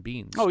rice and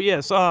beans. Oh,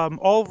 yes.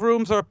 All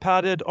rooms are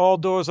padded, all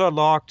doors are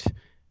locked,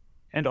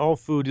 and all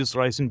food is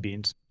rice and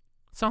beans.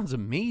 Sounds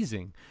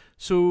amazing.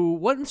 So,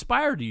 what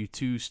inspired you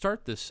to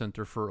start this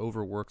Center for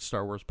Overworked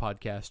Star Wars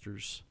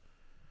Podcasters?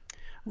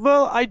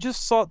 Well, I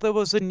just thought there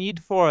was a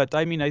need for it.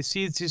 I mean, I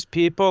see these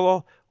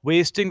people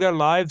wasting their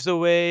lives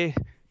away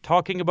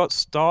talking about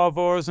Star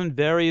Wars and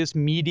various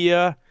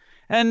media,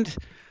 and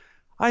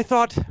I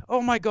thought,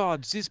 oh my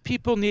God, these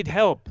people need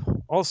help.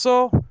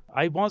 Also,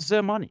 I want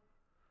their money.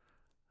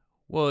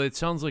 Well, it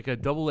sounds like a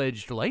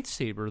double-edged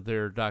lightsaber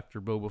there,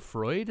 Dr. Boba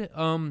Freud.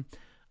 I'm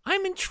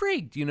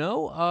intrigued,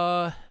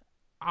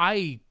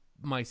 I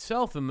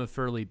myself am a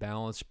fairly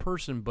balanced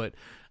person, but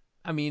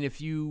I mean,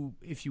 if you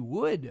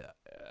would,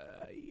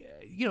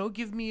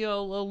 give me a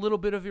little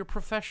bit of your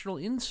professional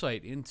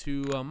insight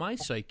into my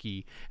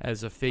psyche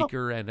as a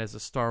faker and as a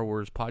Star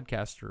Wars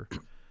podcaster.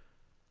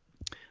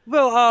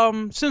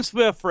 Well, since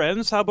we're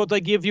friends, how about I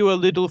give you a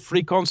little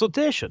free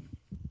consultation?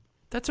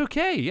 That's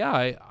okay.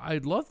 Yeah,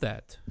 I'd love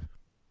that.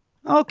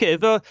 Okay,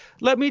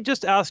 let me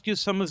just ask you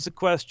some of the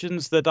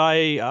questions that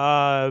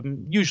I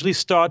usually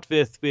start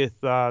with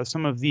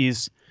some of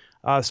these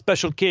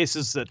special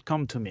cases that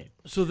come to me.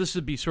 So this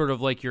would be sort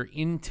of like your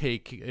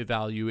intake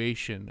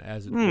evaluation,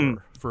 as it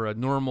were, for a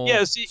normal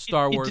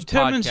Star Wars podcaster. It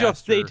determines your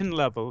Thetan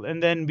level,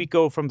 and then we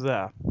go from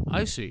there.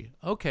 I see.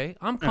 Okay,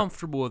 I'm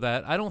comfortable with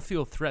that. I don't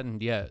feel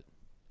threatened yet.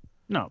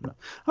 No.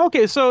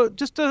 Okay, so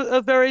just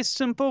a very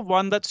simple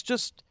one. Let's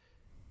just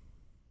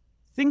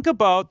think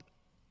about,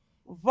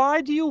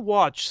 why do you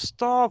watch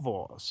Star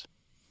Wars?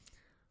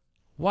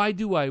 Why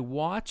do I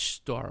watch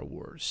Star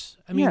Wars?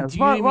 I mean,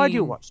 why do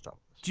you watch Star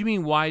Wars? Do you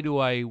mean why do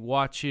I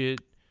watch it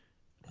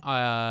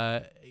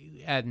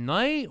at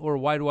night, or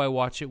why do I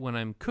watch it when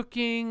I'm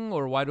cooking,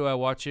 or why do I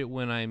watch it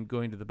when I'm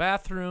going to the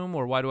bathroom,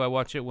 or why do I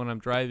watch it when I'm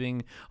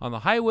driving on the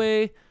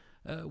highway?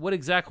 What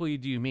exactly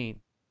do you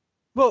mean?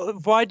 Well,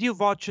 why do you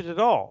watch it at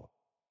all?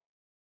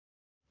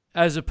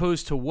 As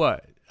opposed to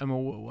what? I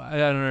mean, I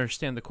don't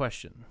understand the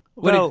question.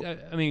 Well,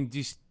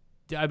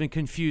 I've been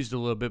confused a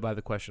little bit by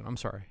the question. I'm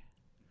sorry.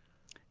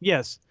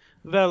 Yes.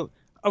 Well,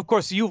 of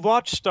course, you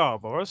watch Star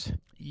Wars.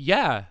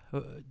 Yeah,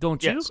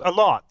 don't you? Yes, a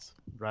lot,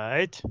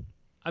 right?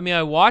 I mean,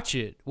 I watch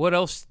it. What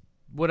else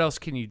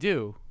can you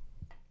do?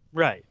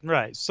 Right.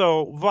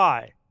 So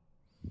why?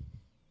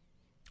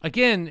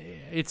 Again,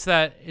 it's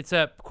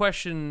that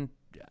question.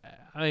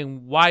 I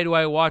mean, why do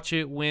I watch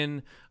it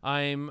when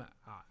I'm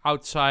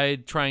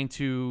outside trying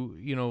to,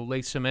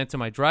 lay cement in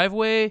my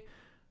driveway?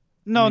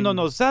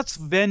 No. That's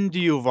when do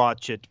you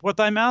watch it. What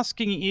I'm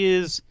asking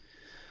is,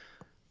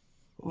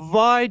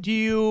 why do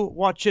you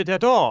watch it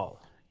at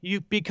all?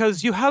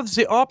 Because you have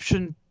the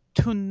option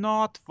to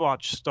not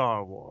watch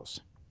Star Wars.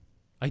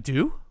 I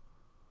do?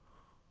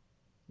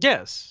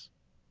 Yes.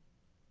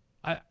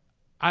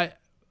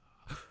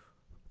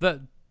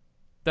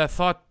 That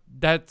thought,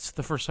 that's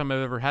the first time I've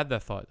ever had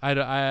that thought.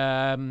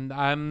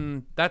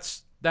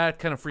 That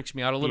kind of freaks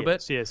me out a little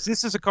bit. Yes,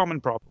 this is a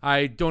common problem.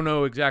 I don't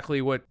know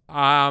exactly what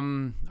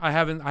I'm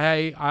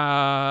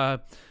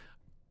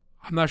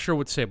not sure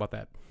what to say about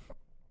that.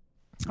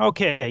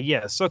 Okay,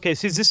 yes. Okay,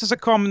 see, this is a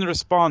common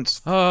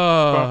response.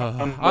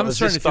 I'm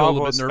starting to feel a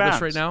little bit nervous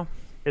right now.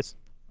 Yes.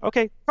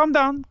 Okay, calm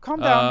down.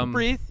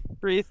 Breathe.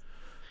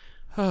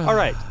 All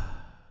right.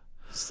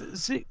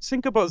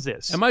 Think about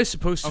this. Am I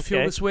supposed to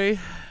feel this way?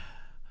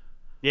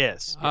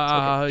 Yes.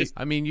 Okay.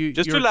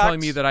 You're relax,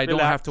 telling me that I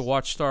don't have to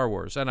watch Star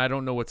Wars, and I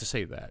don't know what to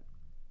say to that.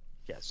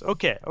 Yes.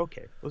 Okay. Well,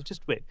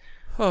 just wait.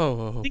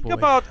 Think boy.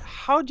 about,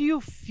 how do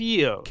you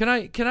feel? Can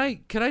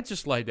I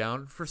just lie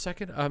down for a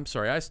second? I'm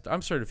sorry.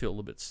 I'm starting to feel a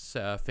little bit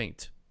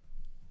faint.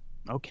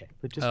 Okay,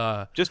 but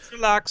just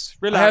relax.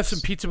 I have some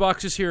pizza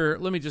boxes here.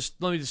 Let me just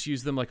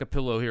use them like a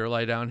pillow here.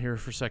 Lie down here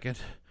for a second.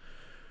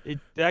 It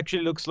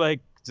actually looks like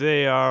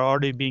they are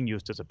already being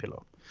used as a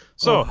pillow.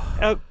 So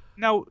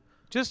now,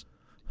 just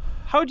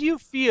how do you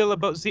feel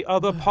about the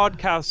other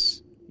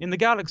podcasts in the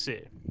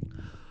galaxy?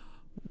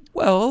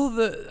 Well,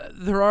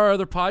 there are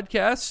other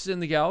podcasts in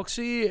the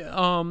galaxy,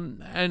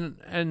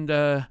 and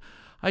I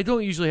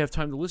don't usually have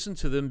time to listen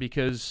to them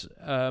because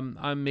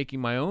I'm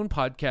making my own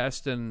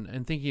podcast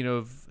and thinking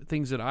of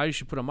things that I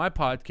should put on my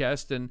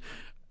podcast, and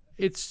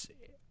it's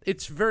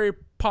very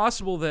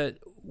possible that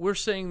we're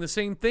saying the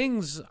same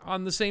things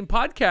on the same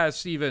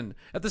podcast, even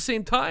at the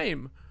same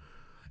time.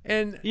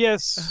 And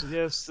yes,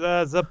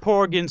 the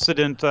Porg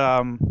incident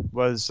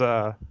was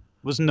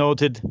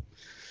noted.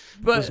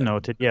 Was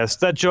noted. Yes,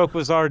 that joke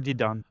was already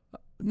done.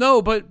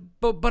 No, but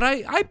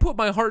I put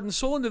my heart and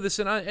soul into this,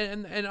 and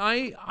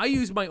I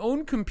use my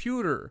own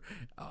computer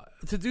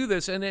to do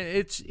this, and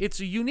it's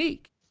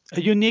unique.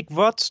 A unique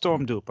what,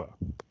 Stormduper?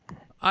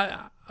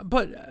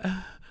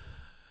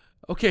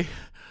 Okay,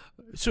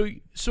 so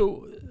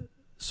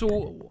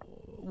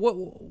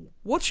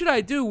what should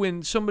I do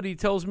when somebody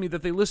tells me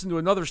that they listen to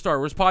another Star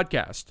Wars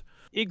podcast?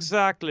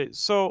 Exactly.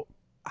 So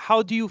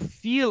how do you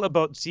feel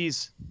about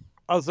these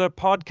other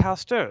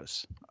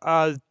podcasters,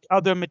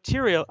 other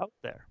material out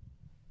there?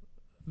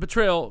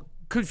 Betrayal,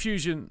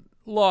 confusion,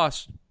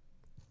 loss,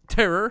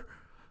 terror.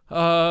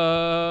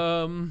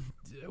 Where's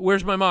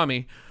my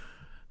mommy?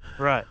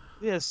 Right.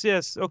 Yes.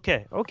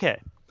 Okay.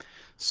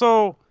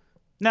 So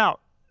now,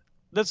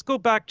 let's go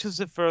back to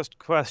the first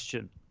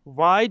question.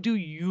 Why do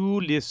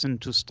you listen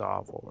to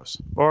Star Wars?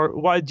 Or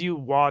why do you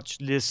watch,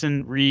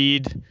 listen,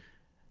 read,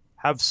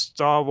 have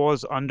Star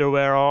Wars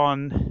underwear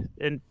on?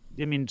 And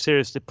I mean,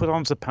 seriously, put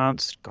on the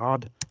pants.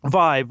 God.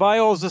 Why? Why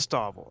all the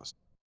Star Wars?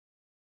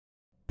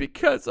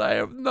 Because I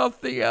have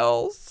nothing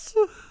else.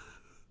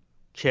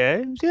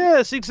 Okay.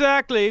 Yes,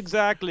 exactly.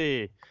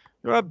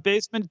 You're a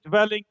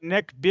basement-dwelling,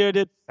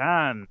 neck-bearded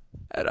fan.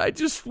 And I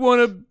just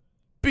want to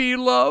be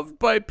loved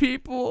by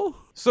people.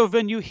 So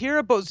when you hear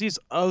about these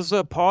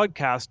other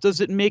podcasts,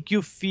 does it make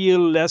you feel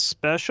less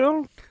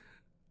special?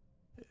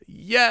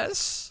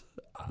 Yes,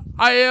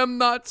 I am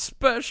not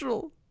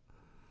special.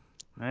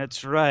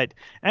 That's right.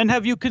 And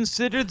have you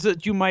considered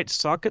that you might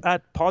suck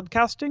at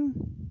podcasting?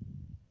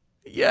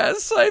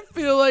 Yes, I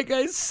feel like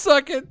I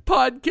suck at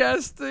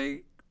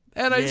podcasting.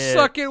 And I Yeah.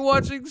 suck at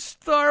watching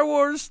Star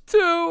Wars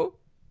too.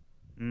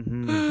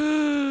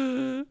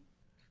 Mm-hmm.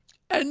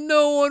 And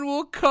no one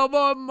will come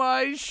on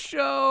my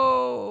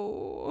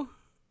show.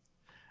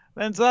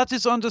 And that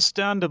is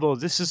understandable.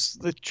 This is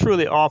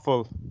truly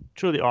awful.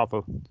 Truly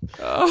awful.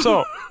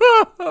 So,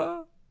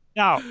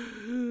 now,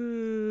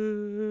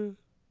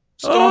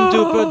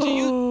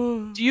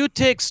 Stormduper, do you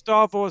take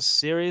Star Wars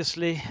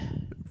seriously?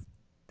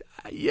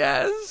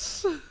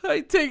 Yes,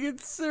 I take it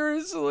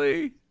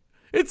seriously.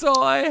 It's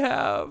all I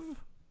have.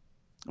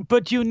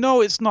 But you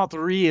know it's not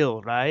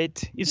real,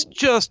 right? It's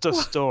just a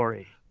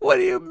story. What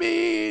do you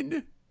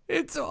mean?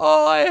 It's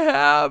all I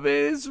have.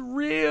 It is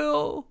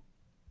real.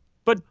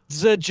 But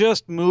they're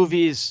just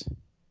movies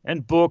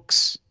and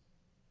books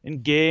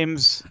and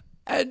games,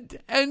 And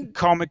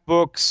comic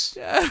books.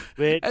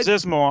 Wait, and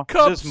there's more.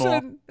 cups There's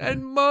more.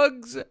 and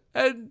mugs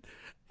and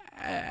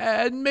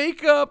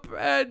makeup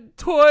and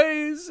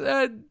toys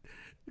and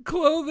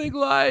clothing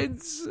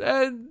lines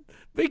and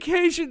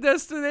vacation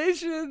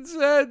destinations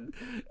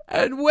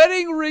and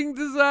wedding ring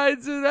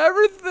designs, and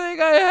everything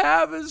I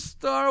have is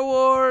Star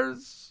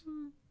Wars.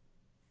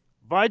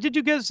 Why did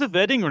you get the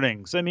wedding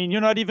rings? I mean,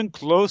 you're not even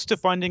close to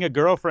finding a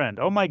girlfriend.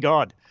 Oh my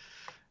God.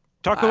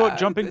 Talk about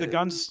jumping the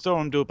gun,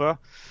 Stormduper.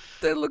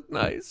 They look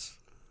nice.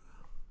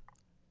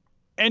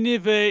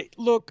 Anyway,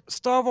 look,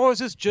 Star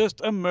Wars is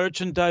just a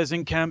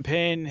merchandising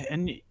campaign,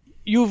 and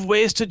you've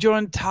wasted your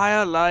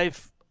entire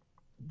life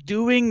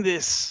doing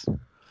this.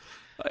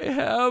 I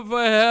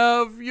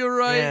have. You're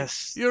right.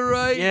 Yes. You're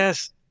right.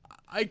 Yes.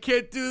 I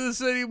can't do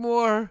this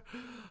anymore.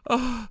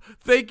 Oh,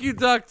 thank you,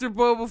 Dr.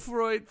 Boba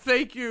Freud.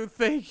 Thank you.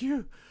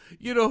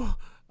 You know,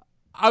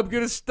 I'm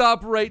gonna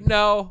stop right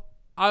now.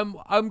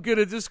 I'm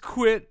gonna just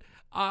quit.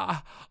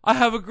 I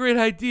have a great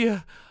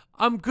idea.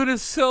 I'm gonna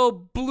sell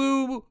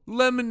blue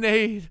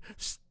lemonade.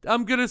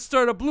 I'm gonna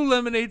start a blue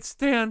lemonade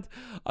stand.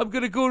 I'm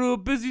gonna go to a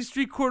busy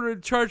street corner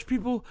and charge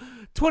people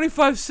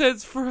 25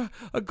 cents for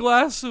a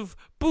glass of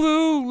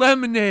blue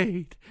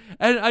lemonade.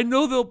 And I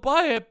know they'll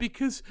buy it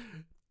because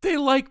they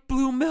like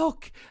blue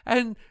milk,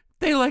 and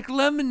they like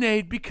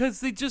lemonade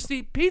because they just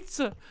eat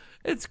pizza.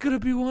 It's gonna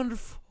be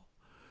wonderful.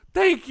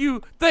 Thank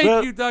you,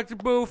 Dr.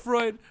 Bo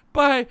Freud.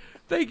 Bye.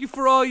 Thank you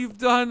for all you've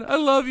done. I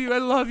love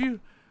you.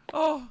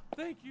 Oh,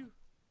 thank you.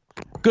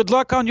 Good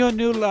luck on your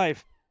new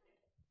life.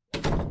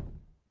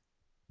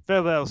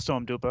 Farewell,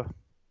 Stormduper.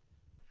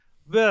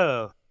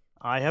 Well,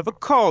 I have a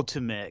call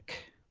to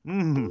make.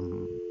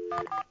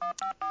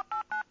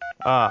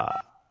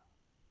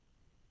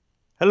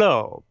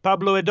 Hello,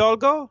 Pablo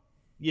Hidalgo?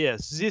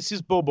 Yes, this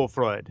is Bobo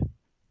Freud.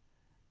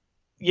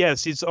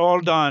 Yes, it's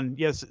all done.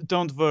 Yes,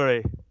 don't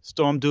worry.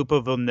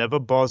 Stormduper will never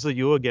bother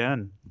you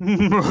again.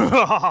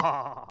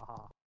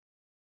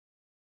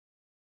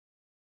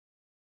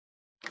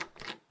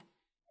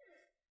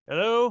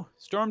 Hello,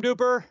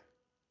 Stormduper?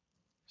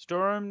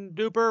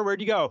 Stormduper,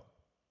 where'd you go?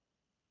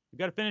 We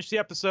gotta finish the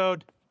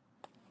episode.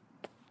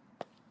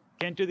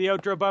 Can't do the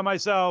outro by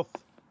myself.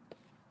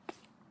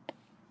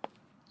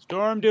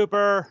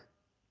 Stormduper.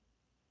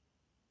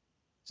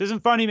 This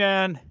isn't funny,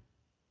 man.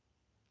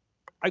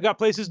 I got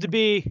places to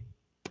be.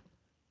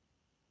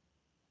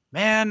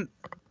 Man,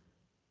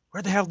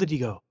 where the hell did he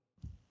go?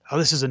 Oh,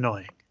 this is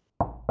annoying.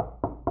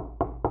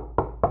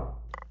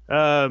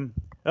 Come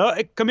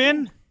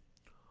in.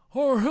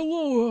 Oh,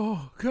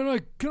 hello. Can I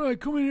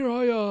come in here?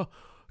 I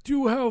do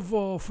you have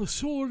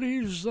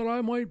facilities that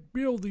I might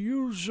be able to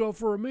use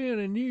for a man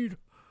in need?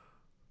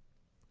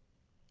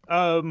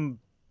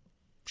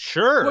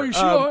 Sure. Well, you see,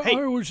 Hey,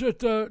 I was at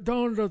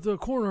down at the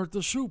corner at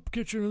the soup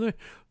kitchen, and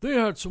they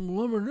had some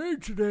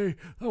lemonade today.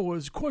 That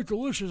was quite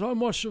delicious. I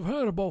must have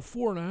had about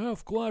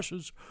 4.5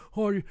 glasses.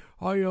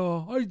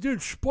 I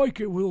did spike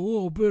it with a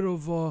little bit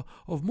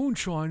of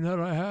moonshine that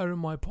I had in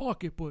my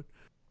pocket, but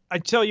I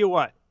tell you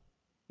what.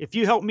 If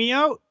you help me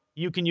out,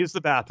 you can use the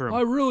bathroom.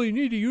 I really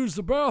need to use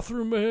the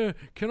bathroom.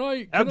 Can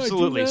I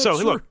Absolutely. do that, So,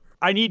 sir? look,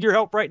 I need your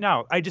help right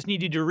now. I just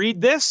need you to read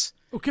this,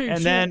 Okay, and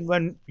so- then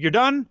when you're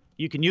done,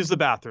 you can use the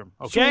bathroom.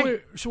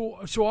 Okay?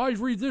 So I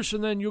read this,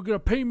 and then you're gonna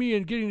pay me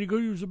and getting to go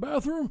use the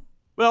bathroom?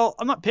 Well,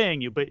 I'm not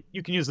paying you, but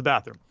you can use the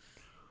bathroom.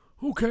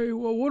 Okay.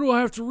 Well, what do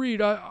I have to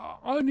read? I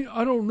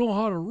don't know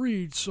how to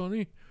read,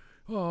 Sonny.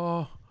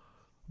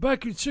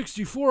 back in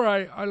 '64,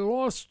 I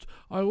lost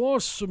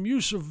some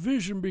use of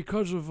vision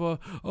because of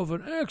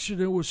an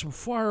accident with some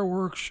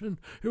fireworks, and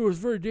it was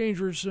very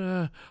dangerous.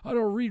 I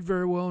don't read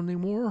very well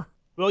anymore.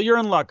 Well, you're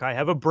in luck. I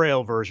have a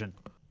Braille version.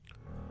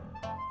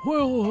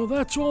 Well,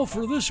 that's all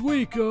for this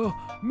week.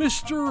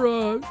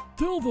 Mister,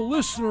 tell the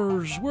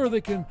listeners where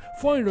they can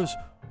find us.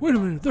 Wait a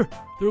minute, they're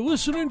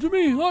listening to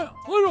me. I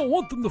don't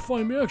want them to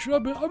find me. Actually,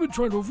 I've been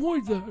trying to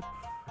avoid that.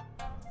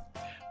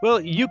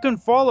 Well, you can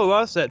follow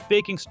us at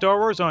Faking Star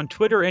Wars on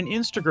Twitter and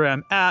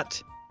Instagram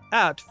at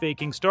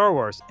Faking Star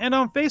Wars, and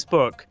on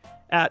Facebook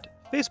at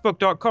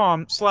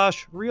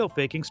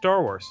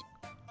facebook.com/RealFakingStarWars.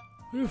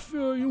 If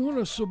you want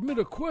to submit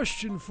a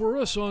question for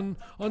us on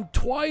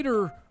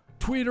Twitter,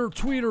 use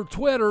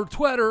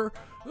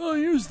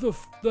the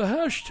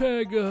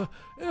hashtag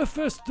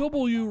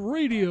FSW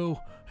Radio,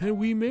 and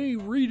we may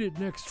read it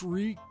next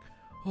week.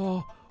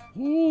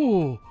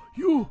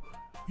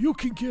 You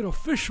can get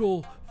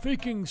official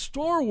Faking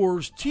Star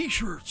Wars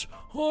t-shirts.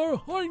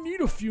 I need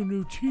a few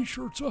new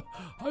t-shirts.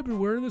 I've been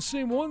wearing the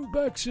same one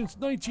back since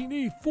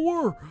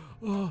 1984.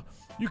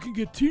 You can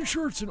get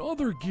t-shirts and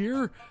other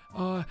gear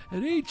at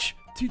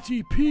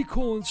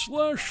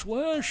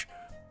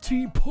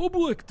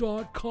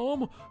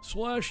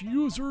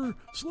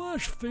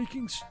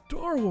http://tpublic.com/user/Faking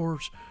Star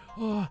Wars.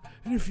 And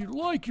if you'd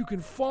like, you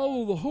can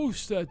follow the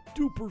host at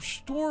Duper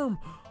Storm.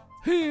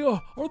 Hey,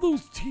 are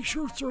those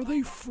t-shirts, are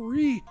they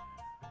free?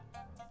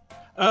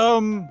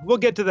 We'll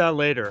get to that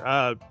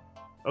later.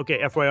 Okay,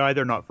 FYI,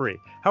 they're not free.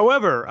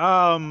 However,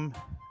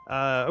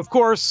 of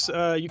course,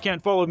 you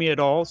can't follow me at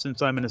all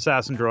since I'm an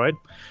assassin droid.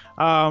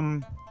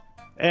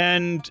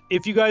 And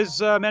if you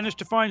guys manage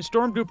to find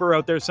Stormtrooper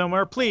out there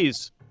somewhere,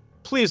 please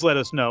let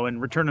us know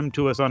and return him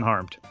to us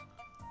unharmed.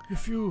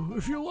 If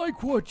you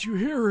like what you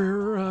hear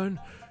here and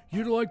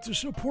you'd like to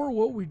support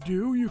what we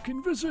do, you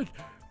can visit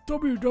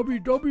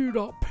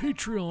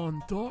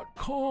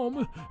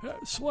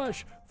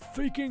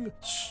www.patreon.com/Faking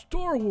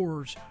Star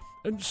Wars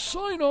and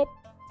sign up.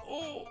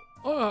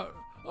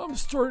 I'm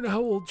starting to have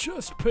a little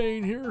chest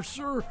pain here,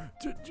 sir.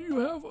 Do you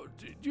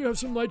have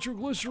some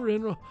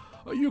nitroglycerin?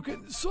 You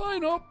can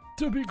sign up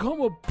to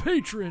become a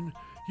patron.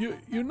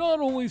 You not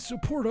only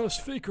support us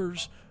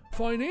fakers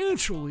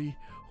financially,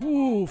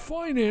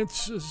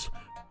 finances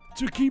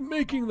to keep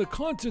making the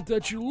content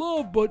that you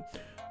love, but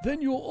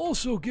then you'll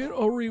also get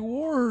a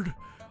reward.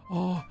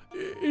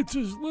 It's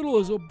as little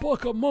as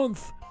 $1 a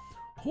month.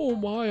 Oh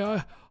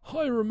my,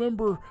 I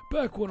remember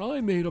back when I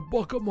made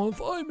 $1 a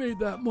month, I made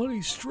that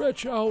money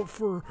stretch out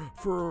for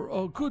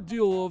a good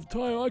deal of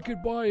time. I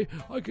could buy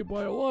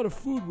a lot of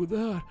food with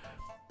that.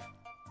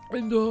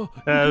 And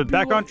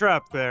back on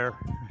track there.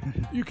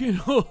 You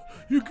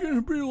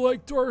can be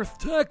like Darth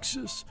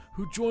Texas,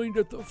 who joined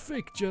at the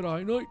Fake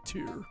Jedi Knight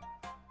tier.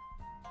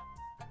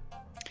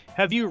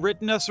 Have you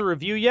written us a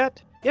review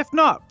yet? If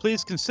not,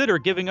 please consider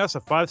giving us a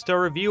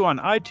 5-star review on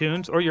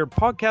iTunes or your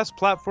podcast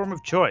platform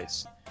of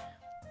choice.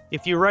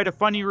 If you write a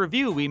funny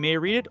review, we may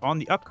read it on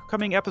the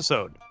upcoming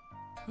episode.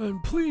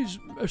 And please,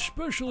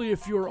 especially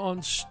if you're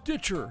on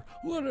Stitcher,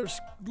 let us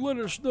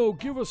know.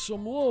 Give us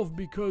some love,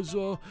 because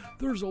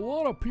there's a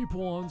lot of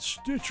people on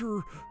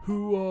Stitcher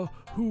who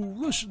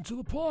listen to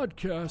the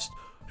podcast.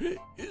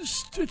 Is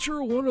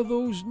Stitcher one of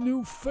those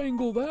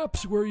newfangled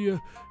apps where you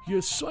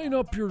sign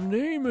up your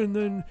name and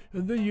then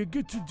you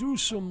get to do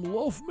some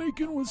love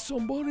making with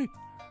somebody?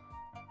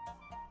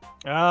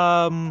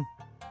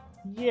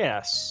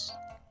 Yes.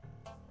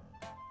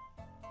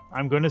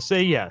 I'm going to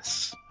say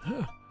yes.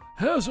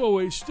 As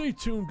always, stay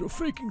tuned to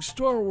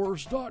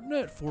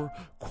FakingStarWars.net for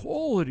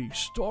quality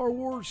Star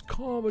Wars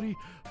comedy,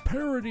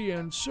 parody,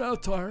 and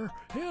satire,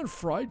 and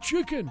fried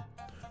chicken.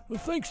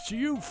 Thanks to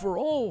you for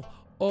all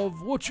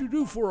of what you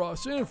do for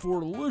us and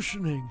for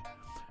listening.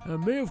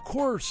 And may, of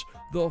course,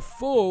 the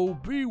foe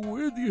be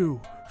with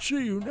you.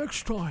 See you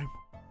next time.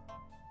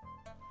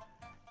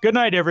 Good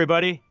night,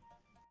 everybody.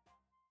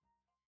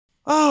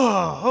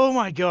 Oh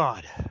my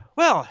God.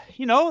 Well,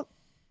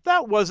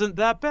 that wasn't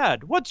that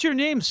bad. What's your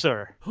name,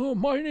 sir?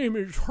 My name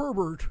is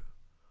Herbert.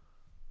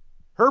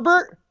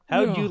 Herbert?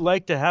 How'd Yeah. you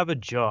like to have a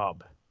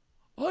job?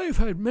 I've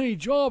had many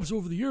jobs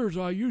over the years.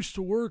 I used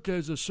to work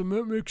as a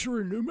cement mixer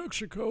in New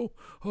Mexico.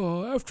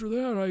 After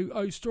that,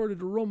 I started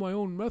to run my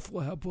own meth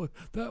lab, but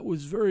that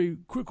was very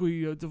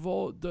quickly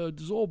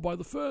dissolved by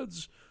the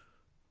feds.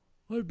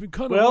 I've been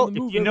kind of Well, on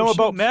the move if you ever know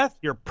about since. meth,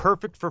 you're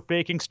perfect for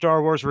Faking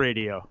Star Wars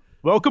Radio.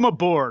 Welcome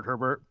aboard,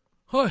 Herbert.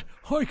 I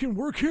can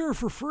work here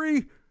for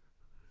free.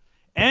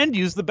 And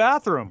use the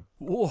bathroom.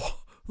 Whoa,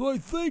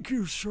 thank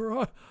you,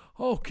 sir.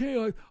 I'll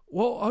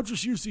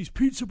just use these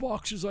pizza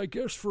boxes, I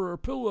guess, for a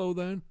pillow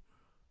then.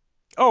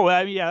 Oh,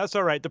 yeah, that's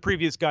all right. The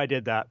previous guy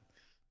did that.